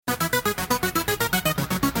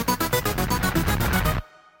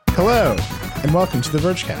and welcome to the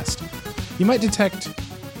Vergecast. You might detect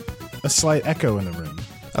a slight echo in the room.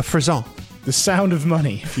 A frisson. The sound of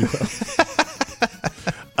money, if you will.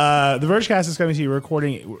 The Vergecast is coming to you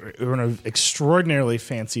recording. We're in an extraordinarily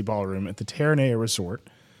fancy ballroom at the Terranea Resort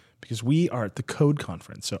because we are at the Code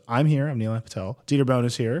Conference. So I'm here. I'm Neil Patel. Dieter Bohn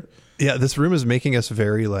is here. Yeah, this room is making us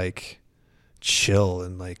very chill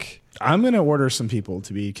and I'm going to order some people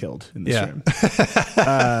to be killed in this room.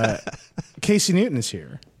 Casey Newton is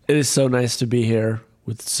here. It is so nice to be here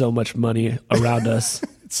with so much money around us.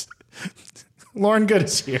 Lauren Good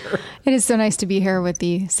is here. It is so nice to be here with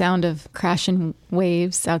the sound of crashing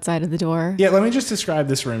waves outside of the door. Yeah, let me just describe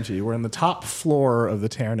this room to you. We're on the top floor of the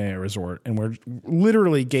Terranea Resort, and we're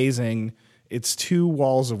literally gazing. It's two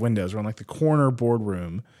walls of windows. We're on the corner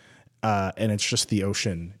boardroom, and it's just the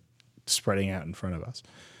ocean spreading out in front of us.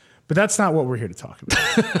 But that's not what we're here to talk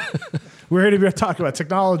about. We're here to talk about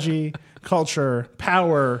technology, culture,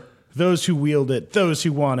 power, those who wield it, those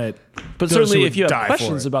who want it. But certainly if you have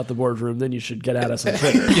questions about the boardroom, then you should get at us on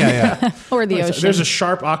Twitter. yeah. Or the ocean. There's a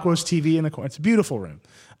sharp Aquos TV in the corner. It's a beautiful room.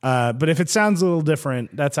 But if it sounds a little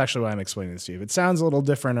different, that's actually why I'm explaining this to you. If it sounds a little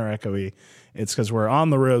different or echoey, it's because we're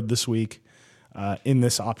on the road this week in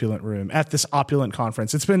this opulent room at this opulent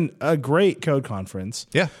conference. It's been a great Code conference.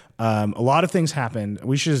 Yeah. A lot of things happened.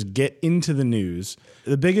 We should just get into the news.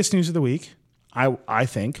 The biggest news of the week, I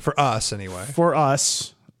think. For us, anyway. For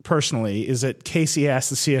us, personally, is that Casey asked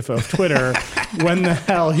the CFO of Twitter when the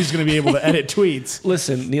hell he's going to be able to edit tweets.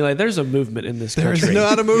 Listen, Neil, there's a movement in this country. There's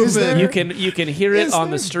not a movement. You can hear it on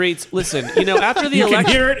the streets. Listen, after the you election,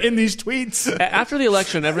 can hear it in these tweets. After the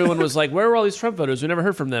election, everyone was like, "Where were all these Trump voters? We never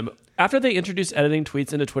heard from them." After they introduced editing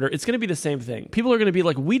tweets into Twitter, it's going to be the same thing. People are going to be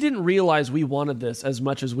like, "We didn't realize we wanted this as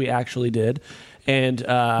much as we actually did." And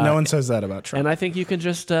no one says that about Trump. And I think you can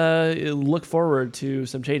just look forward to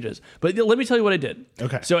some changes. But let me tell you what I did.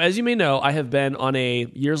 Okay. So as you may know, I have been on a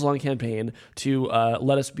years-long campaign to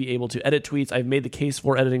let us be able to edit tweets. I've made the case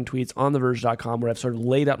for editing tweets on theverge.com where I've sort of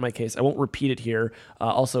laid out my case. I won't repeat it here.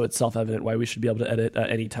 Also, it's self-evident why we should be able to edit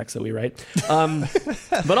any text that we write.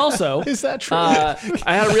 But also... Is that true? I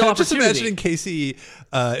had a real opportunity. Just imagining Casey,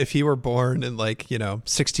 if he were born in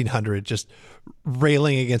 1600, just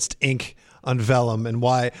railing against ink on vellum and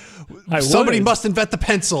why somebody must invent the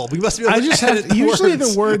pencil. We must be able to edit usually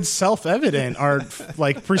words. the words self-evident are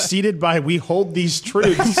preceded by we hold these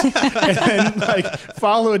truths and then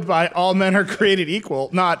followed by all men are created equal,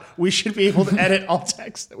 not we should be able to edit all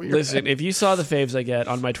text that we Listen, if you saw the faves I get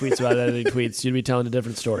on my tweets about editing tweets, you'd be telling a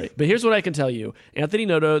different story. But here's what I can tell you. Anthony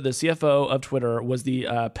Noto, the CFO of Twitter, was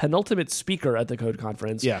the penultimate speaker at the Code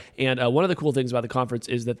conference. Yeah. And one of the cool things about the conference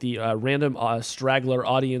is that the random straggler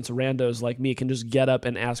audience randos like me can just get up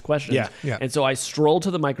and ask questions. Yeah. And so I strolled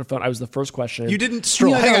to the microphone. I was the first question. You didn't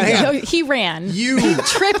stroll. Hang on. He ran. You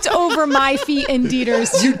tripped over my feet and Dieter's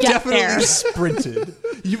to You get definitely there. sprinted.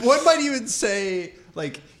 One might even say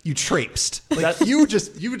you traipsed. You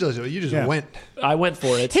just went. I went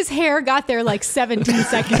for it. His hair got there 17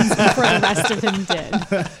 seconds before the rest of him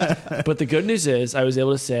did. But the good news is I was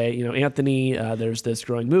able to say, Anthony, there's this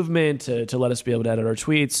growing movement to let us be able to edit our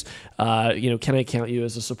tweets. Can I count you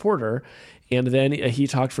as a supporter? And then he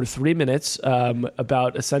talked for 3 minutes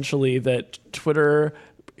about essentially that Twitter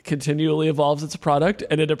continually evolves its product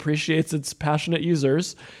and it appreciates its passionate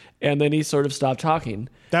users. And then he sort of stopped talking.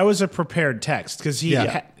 That was a prepared text because he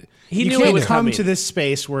He knew can't it was come coming. to this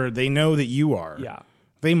space where they know that you are. Yeah.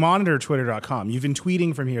 They monitor Twitter.com. You've been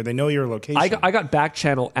tweeting from here. They know your location. I got back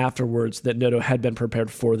channel afterwards that Noto had been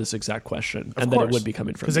prepared for this exact question and that it would be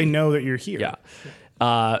coming from because me. they know that you're here.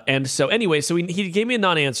 Yeah. And so anyway, he gave me a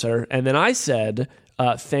non-answer, and then I said,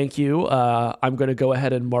 thank you. I'm going to go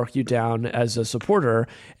ahead and mark you down as a supporter.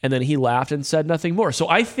 And then he laughed and said nothing more. So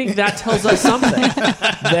I think that tells us something,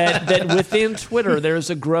 that within Twitter, there's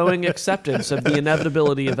a growing acceptance of the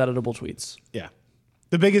inevitability of editable tweets. Yeah.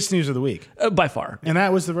 The biggest news of the week. By far. And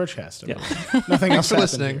that was the Vergecast. Yeah. Nothing else for happened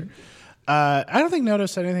listening. here. I don't think Noto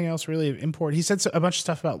said anything else really important. He said a bunch of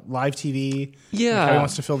stuff about live TV. Yeah. How he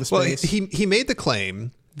wants to fill the space. Well, he made the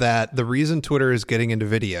claim that the reason Twitter is getting into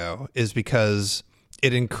video is because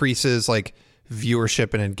it increases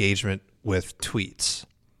viewership and engagement with tweets.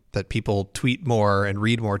 That people tweet more and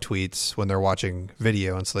read more tweets when they're watching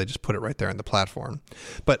video, and so they just put it right there on the platform.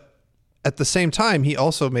 But at the same time, he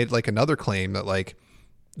also made another claim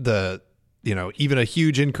that even a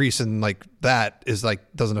huge increase in that is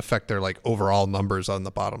doesn't affect their overall numbers on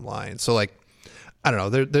the bottom line. So I don't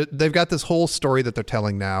know, they've got this whole story that they're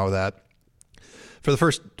telling now that for the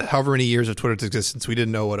first however many years of Twitter's existence, we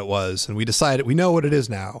didn't know what it was. And we decided we know what it is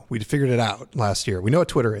now. We figured it out last year. We know what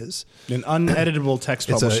Twitter is. An uneditable text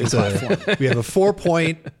publishing platform. We have a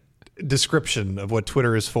 4-point description of what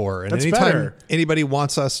Twitter is for. And That's anytime better. anybody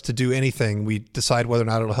wants us to do anything, we decide whether or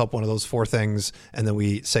not it'll help one of those 4 things, and then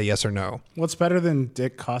we say yes or no. What's better than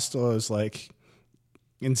Dick Costello's like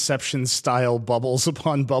Inception style bubbles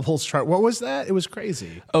upon bubbles chart? What was that? It was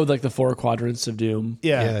crazy. Oh, like the 4 quadrants of doom.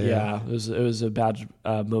 Yeah. Yeah, it was a bad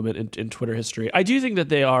moment in Twitter history. I do think that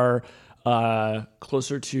they are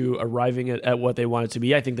closer to arriving at what they want it to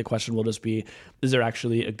be. I think the question will just be, is there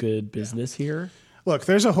actually a good business here? Look,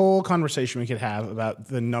 there's a whole conversation we could have about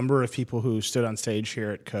the number of people who stood on stage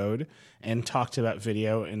here at Code and talked about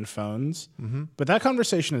video in phones. Mm-hmm. But that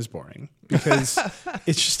conversation is boring because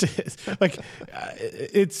it's just like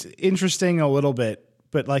it's interesting a little bit,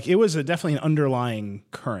 but like it was definitely an underlying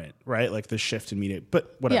current, right? Like the shift in media.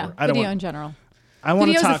 But whatever. Yeah, video in general. I want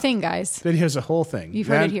to Video's talk. a thing, guys. Video's a whole thing. You've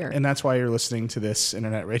heard it here. And that's why you're listening to this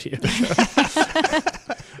internet radio show.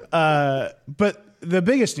 But the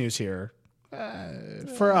biggest news here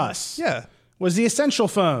for us was the Essential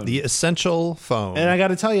phone. The Essential phone. And I got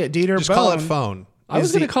to tell you, Dieter Just Bohn, call it phone. I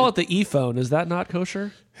was going to call it the ePhone. Is that not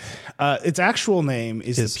kosher? Its actual name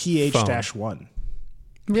is His the PH-1.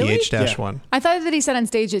 Really? PH-1. I thought that he said on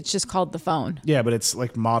stage it's just called the phone. Yeah, but it's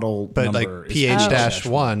like model But number. like is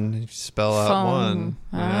PH-1, you spell out Phone.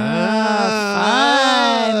 1.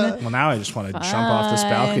 Well, now I just want to jump off this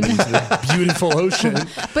balcony into the beautiful ocean.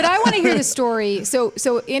 But I want to hear the story. So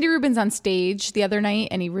Andy Rubin's on stage the other night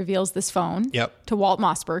and he reveals this phone to Walt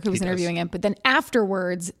Mossberg, who was interviewing him. But then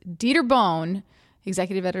afterwards, Dieter Bohn,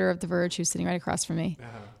 executive editor of The Verge, who's sitting right across from me,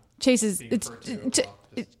 chases.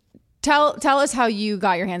 Tell us how you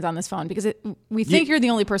got your hands on this phone, because we think you're the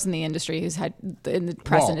only person in the industry who's had in the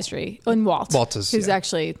press industry, and Walt who's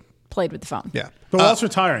actually played with the phone. Yeah. But Walt's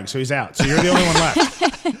retiring, so he's out. So you're the only one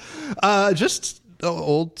left. Just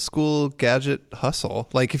old school gadget hustle.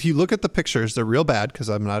 Like if you look at the pictures, they're real bad because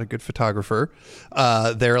I'm not a good photographer.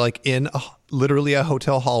 They're like in literally a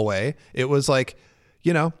hotel hallway. It was like,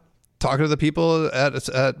 talking to the people at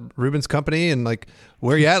Rubin's company and like,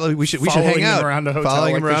 where you at? Like, we should hang out.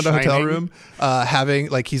 Following him around a hotel room. Having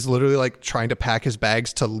like, he's literally like trying to pack his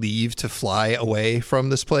bags to leave to fly away from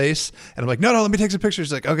this place. And I'm like, no, let me take some pictures.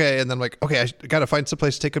 He's like, okay. And then I'm like, okay, I got to find some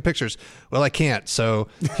place to take good pictures. Well, I can't. So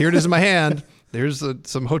here it is in my hand. There's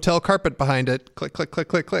some hotel carpet behind it. Click, click, click,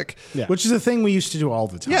 click, click. Yeah. Which is a thing we used to do all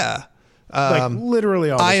the time. Yeah. Like literally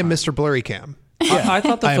all the time. I am Mr. Blurry Cam. I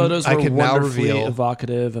thought the photos were can now wonderfully reveal-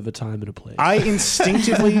 evocative of a time and a place. I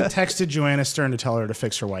instinctively texted Joanna Stern to tell her to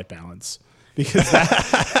fix her white balance. Because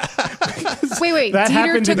Wait. that Dieter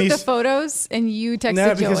happened to took the these- photos and you texted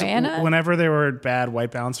no, because Joanna? whenever there were bad white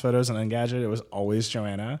balance photos on Engadget, it was always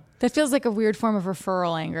Joanna. That feels like a weird form of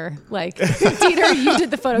referral anger. Like, Dieter, you did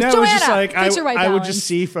the photos. No, Joanna, it was just like fix your white I would balance. just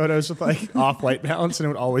see photos with like off white balance, and it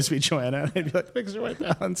would always be Joanna. And I'd be like, "Fix your white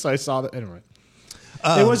balance." So I saw that anyway.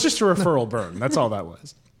 It was just a referral burn. That's all that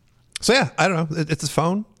was. So yeah, I don't know. It's a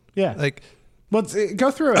phone. Yeah. Like, Well, go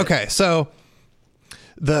through it. okay, so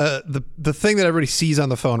the thing that everybody sees on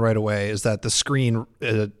the phone right away is that the screen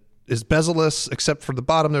is bezel-less, except for the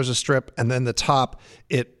bottom. There's a strip, and then the top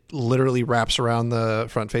it literally wraps around the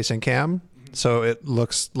front-facing cam, so it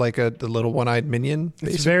looks like a little one-eyed minion.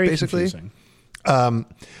 It's very basically. confusing.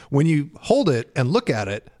 When you hold it and look at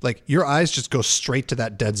it, like your eyes just go straight to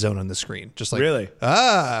that dead zone on the screen, just like Really?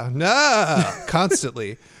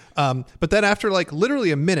 constantly. But then after like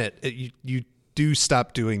literally a minute, you do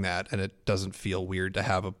stop doing that, and it doesn't feel weird to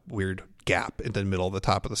have a weird gap in the middle of the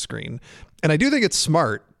top of the screen. And I do think it's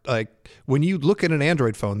smart. Like when you look at an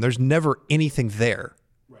Android phone, there's never anything there.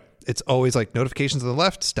 Right. It's always like notifications on the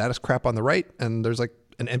left, status crap on the right, and there's like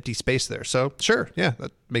an empty space there. So sure, yeah,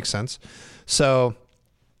 that makes sense. So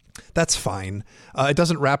that's fine. It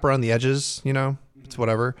doesn't wrap around the edges, it's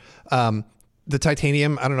whatever. The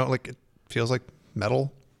titanium, I don't know, like it feels like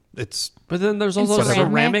metal. But then there's also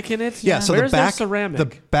ceramic in it. Yeah, so Where's the back, ceramic?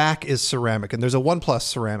 the back is ceramic, and there's a OnePlus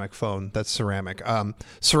ceramic phone that's ceramic.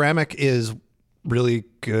 Ceramic is really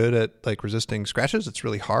good at like resisting scratches. It's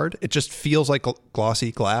really hard. It just feels like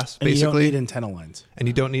glossy glass, And basically. you don't need antenna lines. And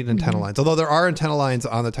you don't need antenna lines, although there are antenna lines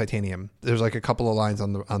on the titanium. There's like a couple of lines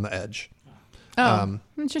on the edge. Oh,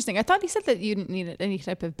 interesting. I thought he said that you didn't need any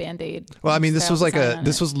type of Band-Aid. Well, I mean, this style was like design on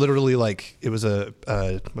it. was literally like, it was a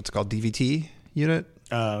what's it called, DVT unit.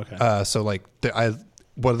 Oh, okay. So like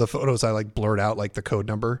one of the photos I like blurred out like the code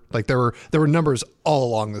number. Like there were numbers all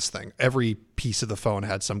along this thing. Every piece of the phone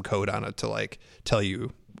had some code on it to like tell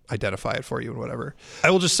you, identify it for you and whatever.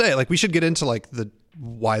 I will just say, like, we should get into like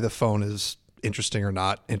why the phone is interesting or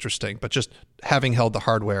not interesting, but just having held the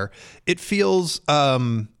hardware, it feels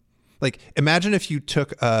like, imagine if you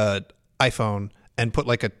took a iPhone and put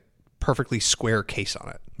like a perfectly square case on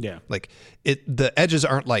it. Yeah. Like the edges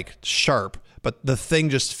aren't like sharp, but the thing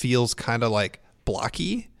just feels kind of like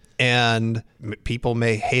blocky, and people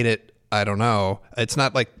may hate it. I don't know. It's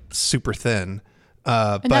not like super thin.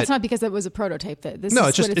 And but that's not because it was a prototype. This no,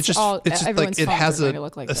 is it's just like it has an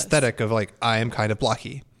an aesthetic of like, I am kind of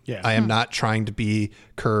blocky. Yeah. I am not trying to be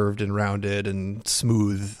curved and rounded and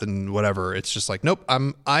smooth and whatever. It's just like, nope,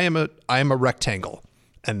 I am a rectangle,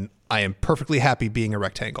 and I am perfectly happy being a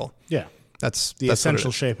rectangle. Yeah. That's The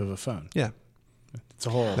essential shape of a phone. Yeah. It's a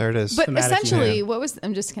whole. There it is. But thematic essentially, unit.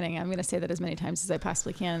 I'm just kidding. I'm going to say that as many times as I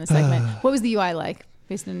possibly can in the segment. What was the UI like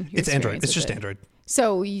based on your It's Android. experience It's with just it? Android.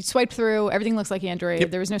 So you swipe through, everything looks like Android.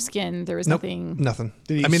 Yep. There was no skin. There was Nope, nothing. Nothing.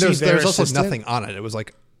 Did you I mean, see there's their also assistant? nothing on it. It was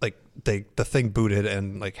like the thing booted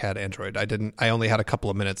and like had Android. I only had a couple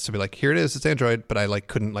of minutes to be like, here it is, it's Android, but I like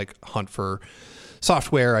couldn't like hunt for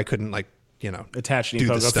software. I couldn't like, attach any do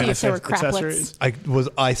the Pogo stuff. Pin See if there were accessories.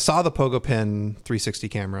 I saw the Pogo Pin 360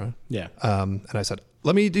 camera. Yeah. And I said,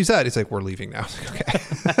 let me use that. He's like, we're leaving now. I was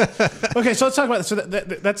like, okay. Okay, so let's talk about this. So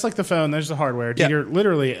that's like the phone. There's the hardware. Yeah. Dieter,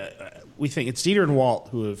 literally, we think it's Dieter and Walt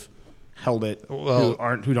who have held it,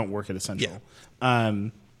 who don't work at Essential,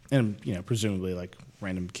 and presumably like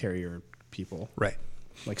random carrier people, Right.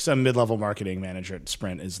 Like some mid-level marketing manager at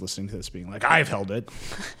Sprint is listening to this, being like, "I've held it."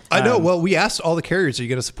 I know. Well, we asked all the carriers, are you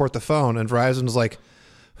going to support the phone? And Verizon was like,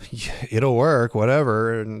 yeah, it'll work,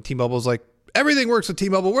 whatever. And T-Mobile was like, everything works with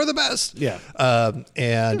T-Mobile. We're the best. Yeah.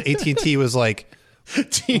 And AT&T was like,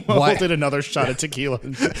 T-Mobile Why? did another shot of tequila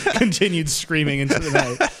and continued screaming into the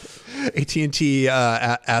night. AT&T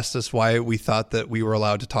asked us why we thought that we were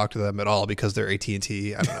allowed to talk to them at all, because they're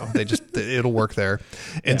AT&T. I don't know. It'll work there.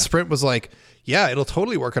 And Sprint was like, yeah, it'll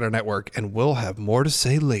totally work on our network, and we'll have more to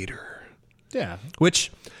say later. Yeah.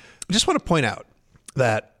 Which I just want to point out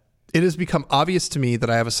that it has become obvious to me that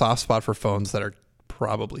I have a soft spot for phones that are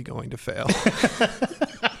probably going to fail.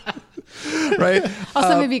 Right?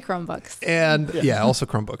 Also, maybe Chromebooks. And also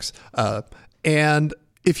Chromebooks. And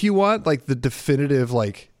if you want like the definitive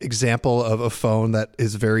like example of a phone that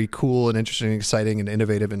is very cool and interesting and exciting and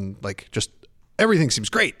innovative and like just everything seems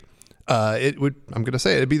great, it would, I'm going to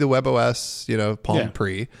say it'd be the WebOS, Palm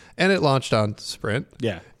Pre, and it launched on Sprint.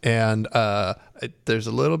 Yeah. And there's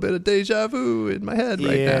a little bit of deja vu in my head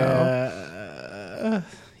right now.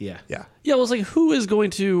 Yeah. Yeah. Yeah, well, it's like, who is going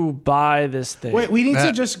to buy this thing? Wait, we need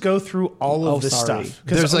to just go through all of this sorry. stuff.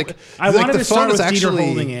 There's like, I like wanted the to start phone with is Dieter actually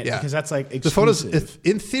holding it because that's like exclusive. the phone is,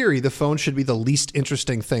 in theory, the phone should be the least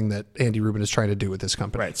interesting thing that Andy Rubin is trying to do with this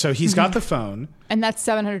company. Right. So he's got the phone, And that's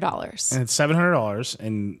 $700. and it's $700,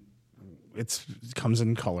 and it comes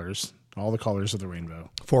in colors, all the colors of the rainbow.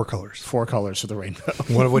 4 colors, 4 colors of the rainbow.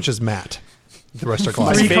 one of which is matte. The rest are My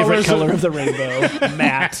glossy. 3 favorite colors color of the rainbow,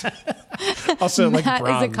 matte. Also, like Matte is a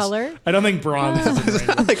bronze. color? I don't think bronze is in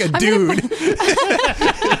the rainbow. Like a dude.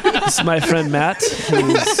 This is my friend Matt,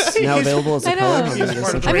 who's now available as a I know. color. He's I'm gonna part of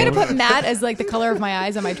search the I'm for going him. to put matte as like the color of my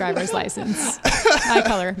eyes on my driver's license. My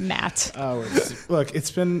color, matte. Look,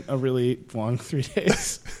 it's been a really long 3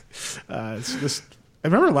 days. It's just. I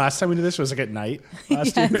remember last time we did this was like at night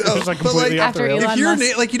last year. It was like But, completely like, off the after rails. Elon If you're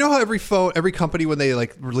Musk. like, you know how every company, when they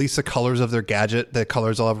like release the colors of their gadget, the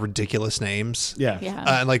colors all have ridiculous names. Yeah.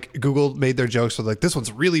 Yeah. And like Google made their jokes with like, this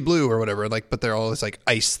one's really blue or whatever. Like, but they're always like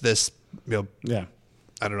ice this, Yeah.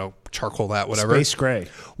 I don't know, charcoal that, whatever. Space gray.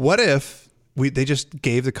 What if they just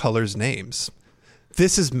gave the colors names?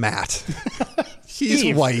 This is Matt. He's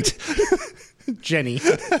Steve. white. Jenny.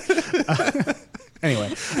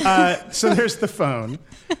 Anyway, so there's the phone.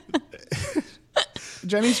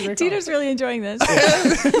 Jenny's a great caller. Dieter's really enjoying this.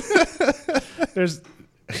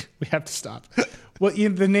 We have to stop. Well,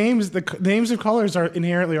 the names of colors are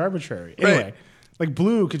inherently arbitrary. Anyway, Right. like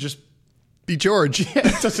blue could just Be George.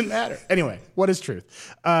 it doesn't matter. Anyway, what is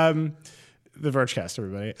truth? The Vergecast,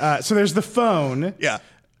 everybody. So there's the phone. Yeah.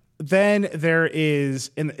 Then there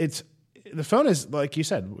is, and the phone is, like you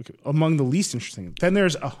said, among the least interesting. Then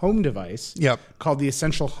there's a home device called the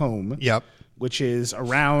Essential Home, which is a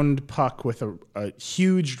round puck with a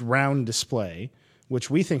huge round display, which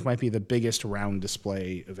we think might be the biggest round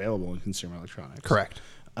display available in consumer electronics. Correct.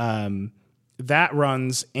 That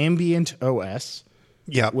runs Ambient OS,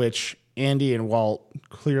 which Andy and Walt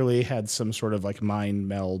clearly had some sort of like mind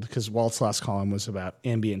meld, because Walt's last column was about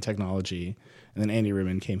ambient technology. And then Andy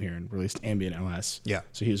Rubin came here and released Ambient OS. Yeah.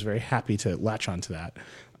 So he was very happy to latch onto that.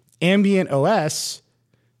 Ambient OS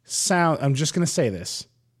I'm just going to say this.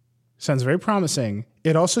 Sounds very promising.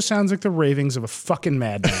 It also sounds like the ravings of a fucking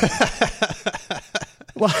madman.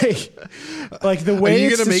 like the way Are you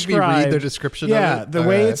it's going to make me read described- their description Yeah, of it? the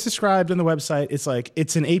way it's described on the website, it's like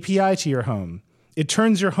it's an API to your home. It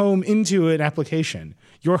turns your home into an application.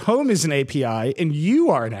 Your home is an API and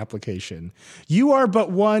you are an application. You are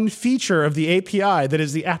but one feature of the API that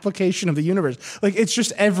is the application of the universe. Like, it's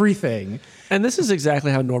just everything. And this is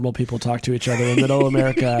exactly how normal people talk to each other in middle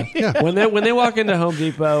America. Yeah. When they walk into Home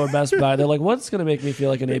Depot or Best Buy, they're like, what's going to make me feel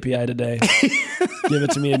like an API today? Give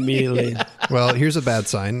it to me immediately. Yeah. Well, here's a bad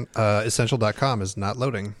sign. Essential.com is not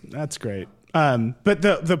loading. That's great. But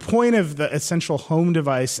the point of the Essential home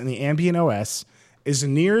device and the ambient OS, as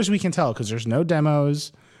near as we can tell, because there's no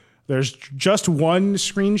demos, there's just one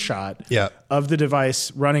screenshot of the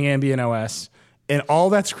device running ambient OS. And all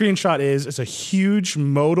that screenshot is a huge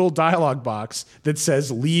modal dialog box that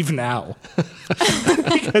says "Leave now,"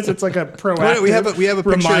 because it's like a proactive we have a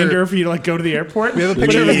reminder for you to like go to the airport. We have a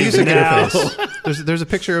picture of a music interface. There's a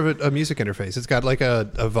picture of a music interface. It's got like a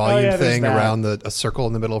volume thing around a circle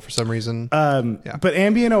in the middle for some reason. But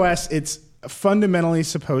ambient OS, it's fundamentally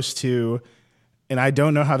supposed to, and I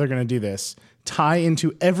don't know how they're going to do this, tie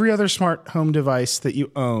into every other smart home device that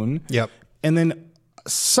you own. Yep. And then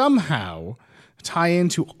somehow tie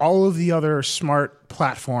into all of the other smart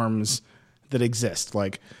platforms that exist,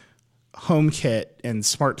 like HomeKit and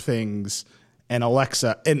SmartThings and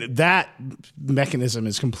Alexa. And that mechanism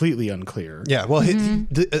is completely unclear. Yeah. Well,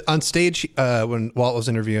 on stage, when Walt was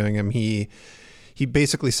interviewing him, he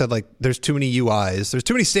basically said, like, there's too many UIs, there's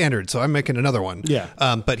too many standards, so I'm making another one. Yeah.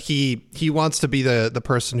 But he wants to be the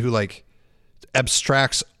person who like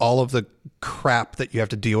abstracts all of the crap that you have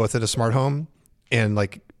to deal with in a smart home and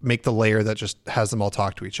like make the layer that just has them all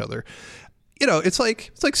talk to each other. You know, it's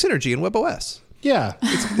like synergy in WebOS. Yeah.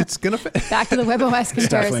 It's gonna fit. Back to the WebOS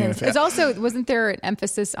comparisons. It's also, wasn't there an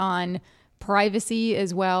emphasis on privacy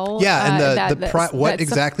as well? Yeah, and what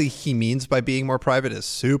exactly he means by being more private is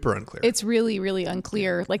super unclear. It's really, really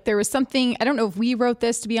unclear. Like, there was something, I don't know if we wrote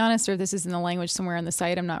this, to be honest, or if this is in the language somewhere on the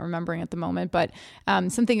site. I'm not remembering at the moment, but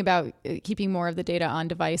something about keeping more of the data on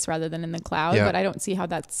device rather than in the cloud. Yeah. But I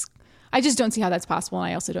just don't see how that's possible,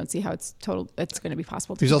 and I also don't see how it's going to be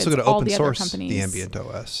possible. He's also going to open source the ambient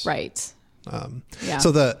OS, right?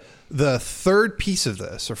 So the third piece of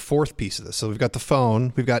this, or fourth piece of this, so we've got the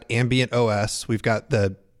phone, we've got ambient OS, we've got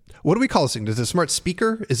what do we call this thing? Is it a smart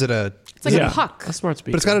speaker? Is it a? It's like a puck, a smart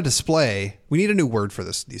speaker, but it's got a display. We need a new word for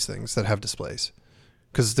these things that have displays,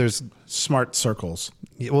 because there's smart circles.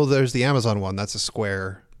 Well, there's the Amazon one. That's a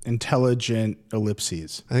square. Intelligent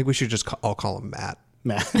ellipses. I think we should just all call them Matt.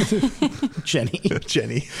 Jenny.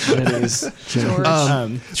 Jenny's. George.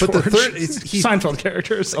 But the third, Seinfeld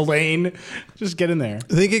characters, Elaine, just get in there.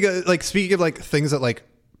 Thinking speaking of like things that like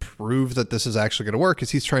prove that this is actually going to work, is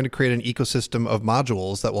he's trying to create an ecosystem of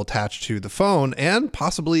modules that will attach to the phone and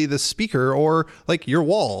possibly the speaker or like your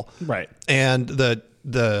wall. Right. And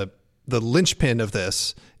the linchpin of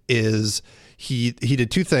this is he did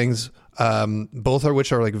two things, both of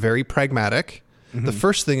which are like very pragmatic. Mm-hmm. The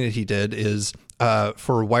first thing that he did is,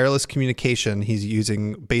 for wireless communication, he's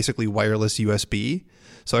using basically wireless USB.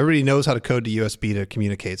 So everybody knows how to code to USB to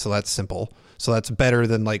communicate. So that's simple. So that's better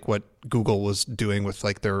than like what Google was doing with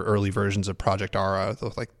like their early versions of Project Ara,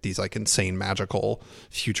 like these like insane magical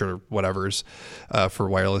future whatevers for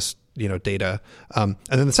wireless, data. And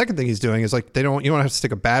then the second thing he's doing is like you don't have to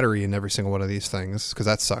stick a battery in every single one of these things because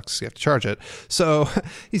that sucks. You have to charge it. So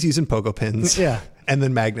he's using pogo pins, and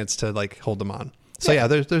then magnets to like hold them on. So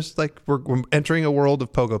there's like we're entering a world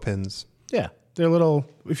of pogo pins. Yeah, they're little.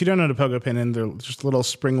 If you don't know what a pogo pin is, they're just little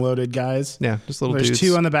spring-loaded guys. Yeah, just little. There's dudes.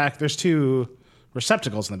 two on the back. There's two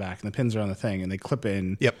receptacles in the back, and the pins are on the thing, and they clip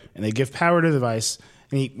in. Yep. And they give power to the device.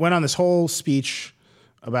 And he went on this whole speech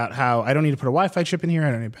about how I don't need to put a Wi-Fi chip in here.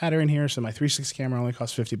 I don't need a battery in here, so my 360 camera only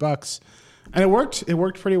costs $50, and it worked. It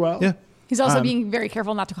worked pretty well. Yeah. He's also being very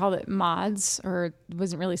careful not to call it mods, or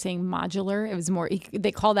wasn't really saying modular. It was more,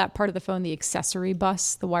 they call that part of the phone the accessory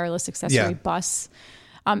bus, the wireless accessory bus.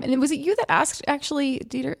 And was it you that asked, actually,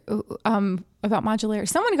 Dieter, about modularity?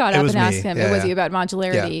 Someone got up and asked him, was he about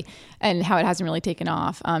modularity and how it hasn't really taken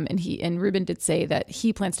off. And Ruben did say that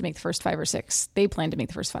he plans to make the first 5 or 6. They plan to make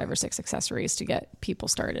the first 5 or 6 accessories to get people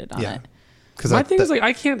started on it. My thing is like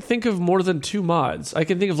I can't think of more than 2 mods. I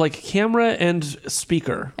can think of like camera and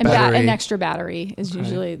speaker. And an extra battery is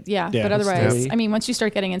usually, but otherwise, I mean, once you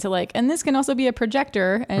start getting into like, and this can also be a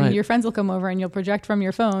projector, and your friends will come over and you'll project from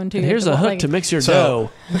your phone to. And here's a hook to mix your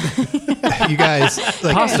dough. You guys,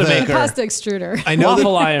 like pasta maker, pasta extruder, I know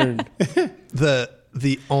waffle iron.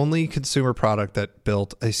 The only consumer product that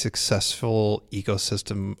built a successful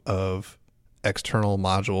ecosystem of external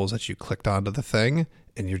modules that you clicked onto the thing.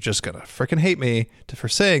 And you're just going to freaking hate me for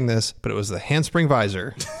saying this, but it was the handspring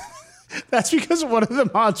visor. That's because one of the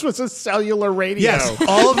mods was a cellular radio. Yes,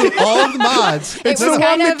 all of the mods. It's the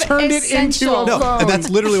one that turned it into a phone. And that's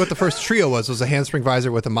literally what the first trio was a handspring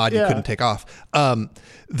visor with a mod you couldn't take off.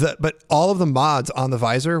 But all of the mods on the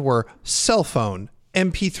visor were cell phone,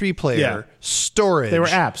 MP3 player, storage. They were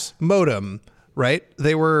apps. Modem, right?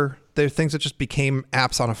 They're things that just became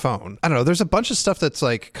apps on a phone. I don't know. There's a bunch of stuff that's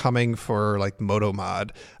like coming for like Moto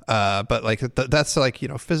Mod, but like that's like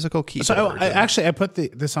physical keyboard. So I put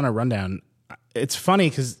this on a rundown. It's funny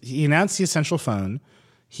because he announced the Essential phone,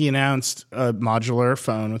 he announced a modular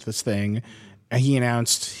phone with this thing, and he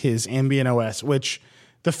announced his Ambient OS, which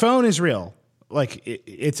the phone is real. Like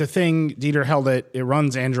it's a thing. Dieter held it. It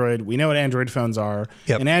runs Android. We know what Android phones are.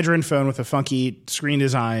 Yep. An Android phone with a funky screen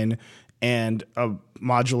design and a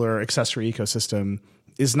modular accessory ecosystem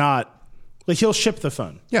is not like he'll ship the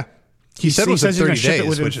phone. Yeah. He said it was in 30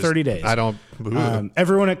 days. Within 30 days. I don't.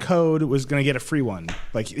 Everyone at Code was going to get a free one.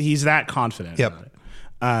 Like he's that confident about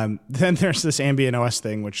it. Then there's this Ambient OS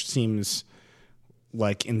thing, which seems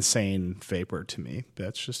like insane vapor to me.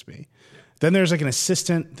 That's just me. Then there's like an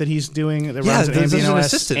assistant that he's doing that runs an Ambient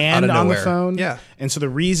OS and on the phone. Yeah. And so the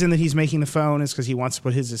reason that he's making the phone is because he wants to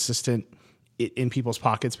put his assistant in people's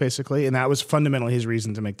pockets, basically. And that was fundamentally his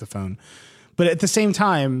reason to make the phone. But at the same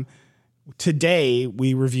time, today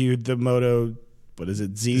we reviewed the Moto, what is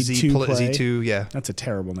it, Z2 Play? Z2, yeah. That's a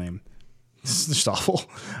terrible name. It's just awful.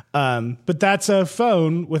 But that's a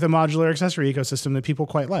phone with a modular accessory ecosystem that people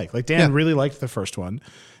quite like. Like Dan really liked the first one.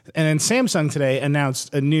 And then Samsung today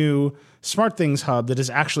announced a new SmartThings hub that is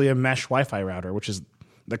actually a mesh Wi-Fi router, which is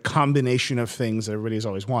the combination of things everybody's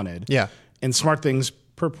always wanted. Yeah. And SmartThings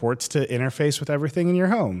purports to interface with everything in your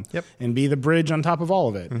home and be the bridge on top of all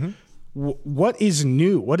of it. Mm-hmm. What is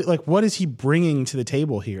new? What is he bringing to the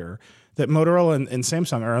table here that Motorola and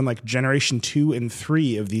Samsung are on like generation 2 and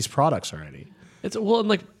 3 of these products already?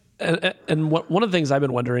 One of the things I've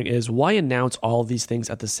been wondering is why announce all of these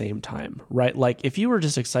things at the same time, right? Like if you were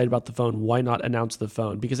just excited about the phone, why not announce the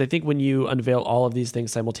phone? Because I think when you unveil all of these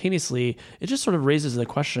things simultaneously, it just sort of raises the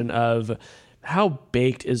question of how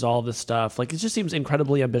baked is all this stuff? Like, it just seems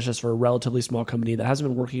incredibly ambitious for a relatively small company that hasn't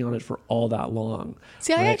been working on it for all that long.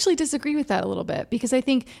 See, I actually disagree with that a little bit because I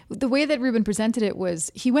think the way that Ruben presented it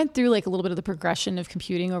was he went through like a little bit of the progression of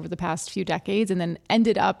computing over the past few decades and then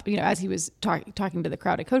ended up, as he was talking to the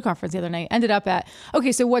crowd at Code Conference the other night, ended up at,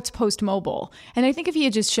 okay, so what's post-mobile? And I think if he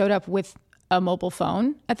had just showed up with a mobile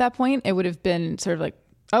phone at that point, it would have been sort of like,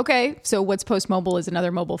 okay, so what's post-mobile is another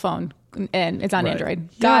mobile phone, and it's on Android.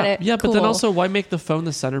 Got it. Yeah, cool. But then also, why make the phone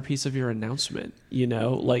the centerpiece of your announcement?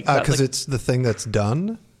 Because it's the thing that's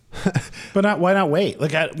done. But why not wait?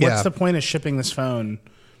 What's the point of shipping this phone?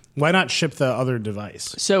 Why not ship the other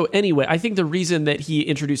device? So anyway, I think the reason that he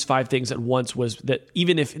introduced 5 things at once was that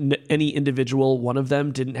even if any individual one of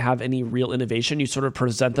them didn't have any real innovation, you sort of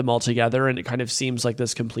present them all together and it kind of seems like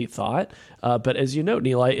this complete thought. But as you note,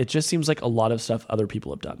 Nilay, it just seems like a lot of stuff other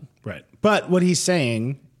people have done. Right. But what he's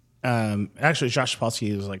saying, actually, Josh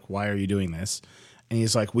Topolsky was like, why are you doing this? And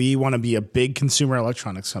he's like, we want to be a big consumer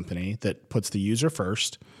electronics company that puts the user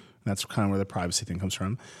first. And that's kind of where the privacy thing comes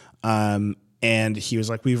from. And he was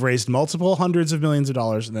like, we've raised multiple hundreds of millions of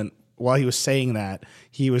dollars. And then while he was saying that,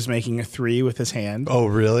 he was making a 3 with his hand. Oh,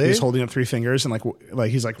 really? He was holding up 3 fingers and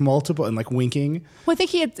like he's like multiple and like winking. Well, I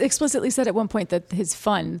think he had explicitly said at one point that his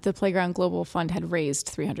fund, the Playground Global Fund, had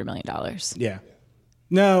raised $300 million. Yeah.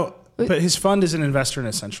 No, but his fund is an investor in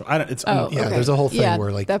Essential. Okay. There's a whole thing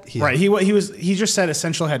where like right. He just said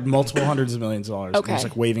Essential had multiple hundreds of millions of dollars. Okay. He was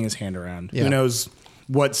like waving his hand around. Yeah. Who knows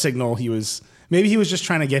what signal he was. Maybe he was just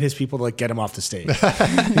trying to get his people to like get him off the stage.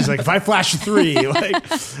 He's like, if I flash a 3,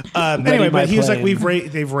 anyway. But he was like,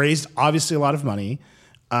 they've raised obviously a lot of money,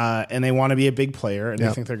 and they want to be a big player, and they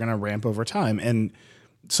think they're going to ramp over time. And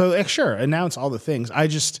so, sure, announce all the things.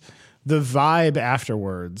 The vibe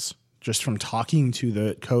afterwards, just from talking to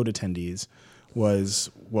the Code attendees, was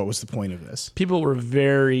what was the point of this? People were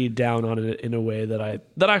very down on it in a way that I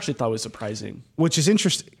actually thought was surprising. Which is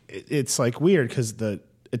interesting. It's like weird because the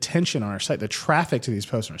attention on our site, the traffic to these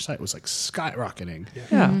posts on our site was like skyrocketing.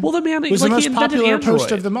 Yeah. Mm-hmm. Well, the man was the most popular post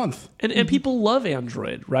of the month. And people love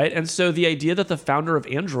Android, right? And so the idea that the founder of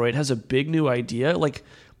Android has a big new idea, like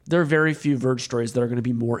there are very few Verge stories that are going to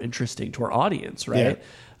be more interesting to our audience, right?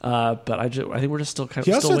 Yeah. But I think we're just still kind of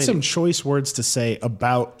He also still had some choice words to say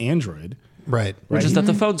about Android. Right. Which is that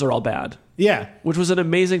the phones are all bad. Yeah. Which was an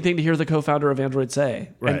amazing thing to hear the co-founder of Android say.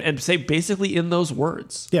 Right. And say basically in those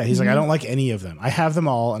words. Yeah, he's like, I don't like any of them. I have them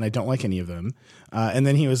all, and I don't like any of them. And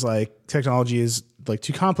then he was like, technology is like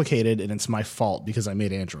too complicated, and it's my fault because I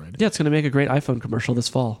made Android. Yeah, it's going to make a great iPhone commercial this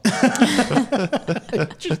fall.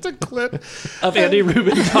 Just a clip of Andy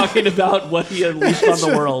Rubin talking about what he unleashed on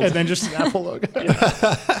the world. And then just an Apple logo.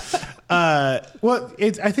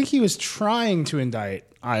 I think he was trying to indict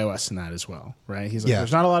iOS in that as well, right? He's like,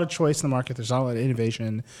 there's not a lot of choice in the market. There's not a lot of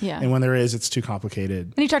innovation. Yeah. And when there is, it's too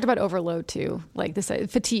complicated. And he talked about overload too. Like this,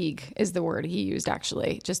 fatigue is the word he used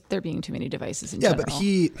actually. Just there being too many devices in general. Yeah,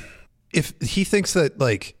 but if he thinks that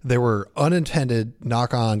like there were unintended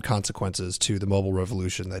knock-on consequences to the mobile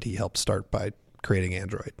revolution that he helped start by creating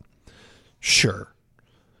Android, sure.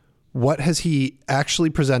 What has he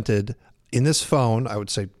actually presented in this phone? I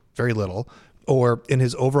would say very little, or in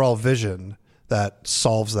his overall vision that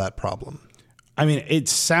solves that problem. I mean, it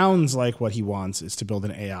sounds like what he wants is to build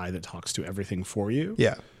an AI that talks to everything for you.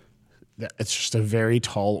 Yeah. It's just a very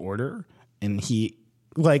tall order. And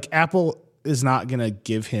Apple is not going to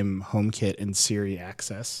give him HomeKit and Siri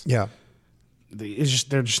access. Yeah.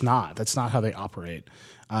 They're just not. That's not how they operate.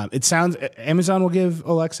 It sounds, Amazon will give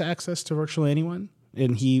Alexa access to virtually anyone.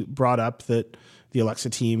 And he brought up that the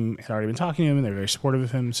Alexa team had already been talking to him and they're very supportive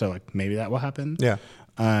of him. So like maybe that will happen. Yeah.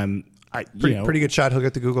 Pretty good shot. He'll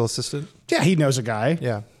get the Google Assistant. Yeah, he knows a guy.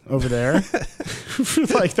 Yeah, over there.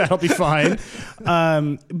 Like that'll be fine.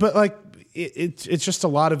 But like it's just a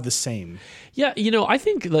lot of the same. Yeah, I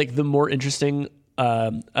think like the more interesting.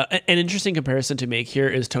 An interesting comparison to make here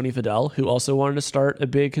is Tony Fadell, who also wanted to start a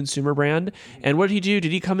big consumer brand. And what did he do?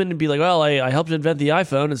 Did he come in and be like, well, I helped invent the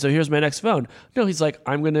iPhone, and so here's my next phone? No, he's like,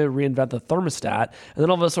 I'm going to reinvent the thermostat. And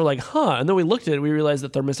then all of us are like, huh. And then we looked at it, we realized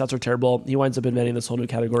that thermostats are terrible. He winds up inventing this whole new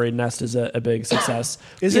cacategory. Nest is a big success.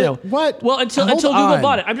 Is it? What? Well, until Google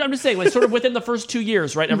bought it. I'm just saying, like, sort of within the first 2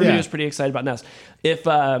 years, right? Everybody was pretty excited about Nest.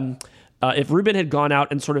 If Rubin had gone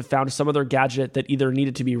out and sort of found some other gadget that either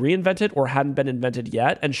needed to be reinvented or hadn't been invented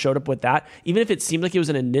yet and showed up with that, even if it seemed like it was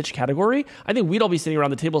in a niche category, I think we'd all be sitting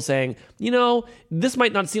around the table saying, this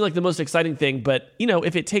might not seem like the most exciting thing, but,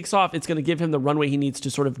 if it takes off, it's going to give him the runway he needs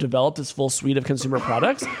to sort of develop this full suite of consumer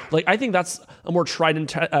products. Like, I think that's a more tried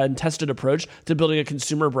and tested approach to building a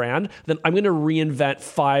consumer brand than I'm going to reinvent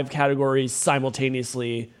 5 categories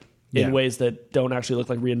simultaneously in ways that don't actually look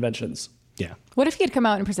like reinventions. Yeah. What if he had come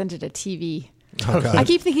out and presented a TV? Oh, God. I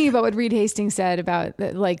keep thinking about what Reed Hastings said about,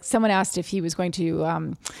 like, someone asked if he was going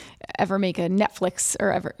to ever make a Netflix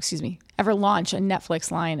or ever launch a Netflix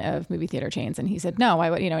line of movie theater chains, and he said no.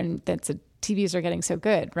 And that's TVs are getting so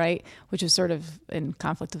good, right? Which is sort of in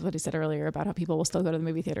conflict with what he said earlier about how people will still go to the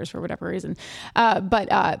movie theaters for whatever reason. But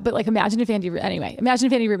like, imagine if Andy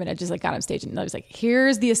Rubin had just like got on stage and was like,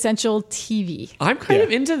 "Here's the essential TV." I'm kind of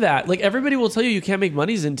into that. Like, everybody will tell you can't make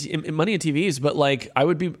money in TVs, but like, I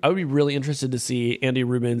would be really interested to see Andy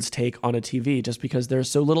Rubin's take on a TV, just because there's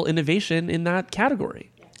so little innovation in that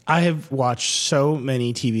category. I have watched so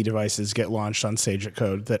many TV devices get launched on Sage at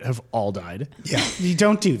Code that have all died. Yeah. You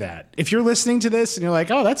don't do that. If you're listening to this and you're like,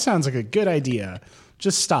 oh, that sounds like a good idea,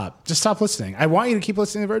 just stop. Just stop listening. I want you to keep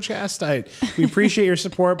listening to Vergecast. We appreciate your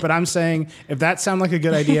support, but I'm saying if that sounds like a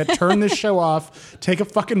good idea, turn this show off, take a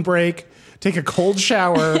fucking break, take a cold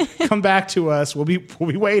shower, come back to us. We'll be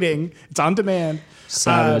waiting. It's on demand.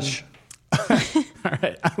 Savage. All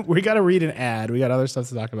right. We got to read an ad. We got other stuff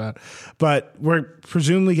to talk about. But we're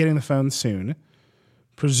presumably getting the phone soon.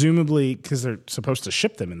 Presumably, because they're supposed to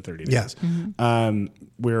ship them in 30 days. Yes. Mm-hmm.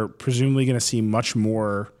 We're presumably going to see much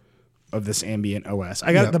more of this ambient OS.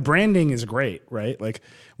 The branding is great, right? Like,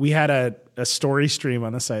 we had a story stream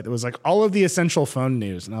on the site that was like all of the essential phone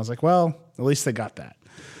news. And I was like, well, at least they got that.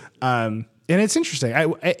 And it's interesting.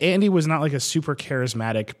 Andy was not like a super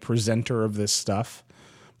charismatic presenter of this stuff.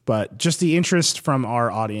 But just the interest from our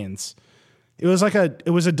audience, it was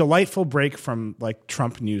a delightful break from like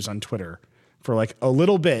Trump news on Twitter. For like a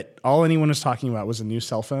little bit, all anyone was talking about was a new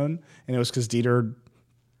cell phone, and it was because Dieter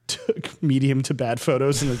took medium to bad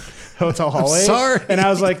photos in the hotel hallway. Sorry, and I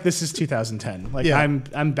was like, "This is 2010. Like,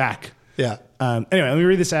 I'm back." Yeah. Anyway, let me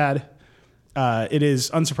read this ad. It is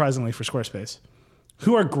unsurprisingly for Squarespace,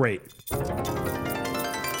 who are great.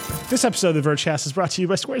 This episode of the Vergecast is brought to you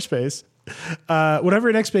by Squarespace. Whatever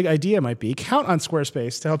your next big idea might be, count on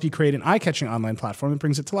Squarespace to help you create an eye-catching online platform that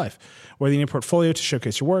brings it to life. Whether you need a portfolio to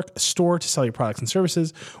showcase your work, a store to sell your products and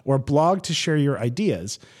services, or a blog to share your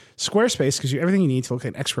ideas, Squarespace gives you everything you need to look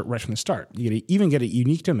like an expert right from the start. You even get a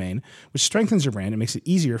unique domain, which strengthens your brand and makes it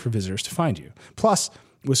easier for visitors to find you. Plus,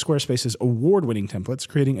 With Squarespace's award-winning templates,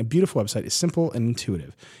 creating a beautiful website is simple and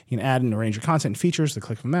intuitive. You can add and arrange your content and features with the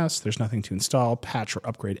click of a mouse. There's nothing to install, patch, or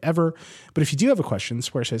upgrade ever. But if you do have a question,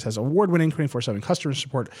 Squarespace has award-winning 24/7 customer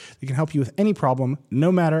support that can help you with any problem,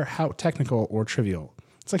 no matter how technical or trivial.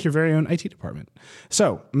 It's like your very own IT department.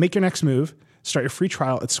 So make your next move. Start your free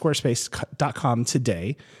trial at squarespace.com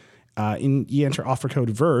today. You enter offer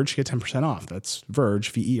code VERGE, get 10% off. That's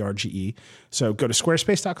Verge, VERGE. So go to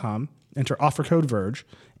squarespace.com, enter offer code VERGE,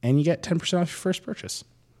 and you get 10% off your first purchase.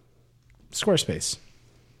 Squarespace.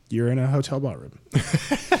 You're in a hotel ballroom.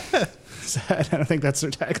 I don't think that's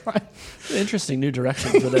their tagline. Interesting new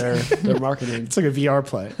direction for their marketing. It's like a VR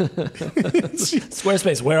play.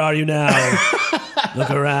 Squarespace, where are you now? Look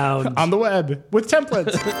around. On the web with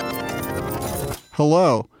templates.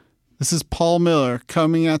 Hello. This is Paul Miller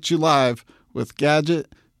coming at you live with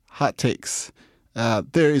Gadget Hot Takes.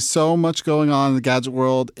 There is so much going on in the gadget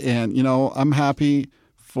world, and, I'm happy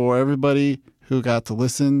for everybody who got to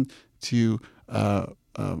listen to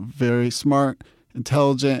very smart,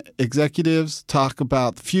 intelligent executives talk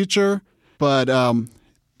about the future, but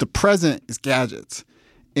the present is gadgets.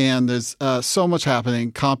 And there's so much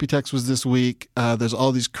happening. Computex was this week. There's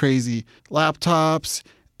all these crazy laptops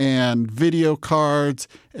and video cards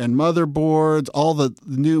and motherboards. All the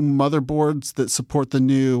new motherboards that support the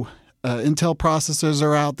new Intel processors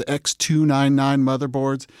are out, the X299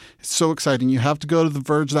 motherboards. It's so exciting. You have to go to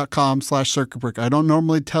theverge.com/circuitbrick. I don't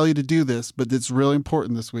normally tell you to do this, but it's really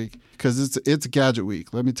important this week because it's Gadget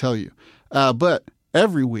Week, let me tell you. But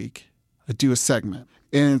every week I do a segment,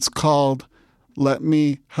 and it's called Let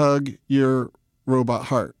Me Hug Your Robot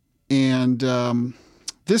Heart. And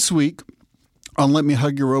this week on Let Me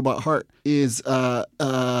Hug Your Robot Heart is, I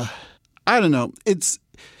don't know, it's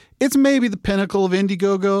maybe the pinnacle of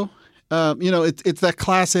Indiegogo. It's that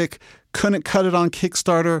classic, couldn't cut it on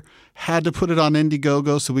Kickstarter, had to put it on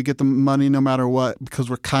Indiegogo so we get the money no matter what because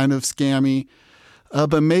we're kind of scammy.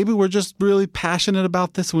 But maybe we're just really passionate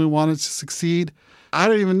about this and we want it to succeed. I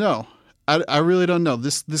don't even know. I really don't know.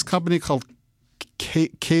 This company called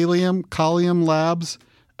Kalium Labs,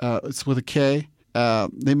 it's with a K.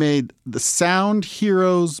 They made the Sound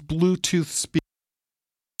Heroes Bluetooth speaker,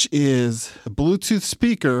 which is a Bluetooth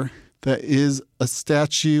speaker that is a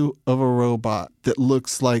statue of a robot that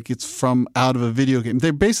looks like it's from out of a video game.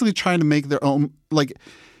 They're basically trying to make their own, like,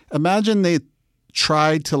 imagine they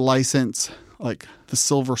tried to license like the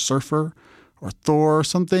Silver Surfer or Thor or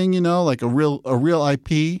something, like a real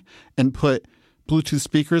IP, and put Bluetooth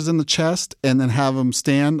speakers in the chest and then have them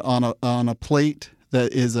stand on a plate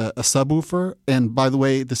that is a subwoofer. And by the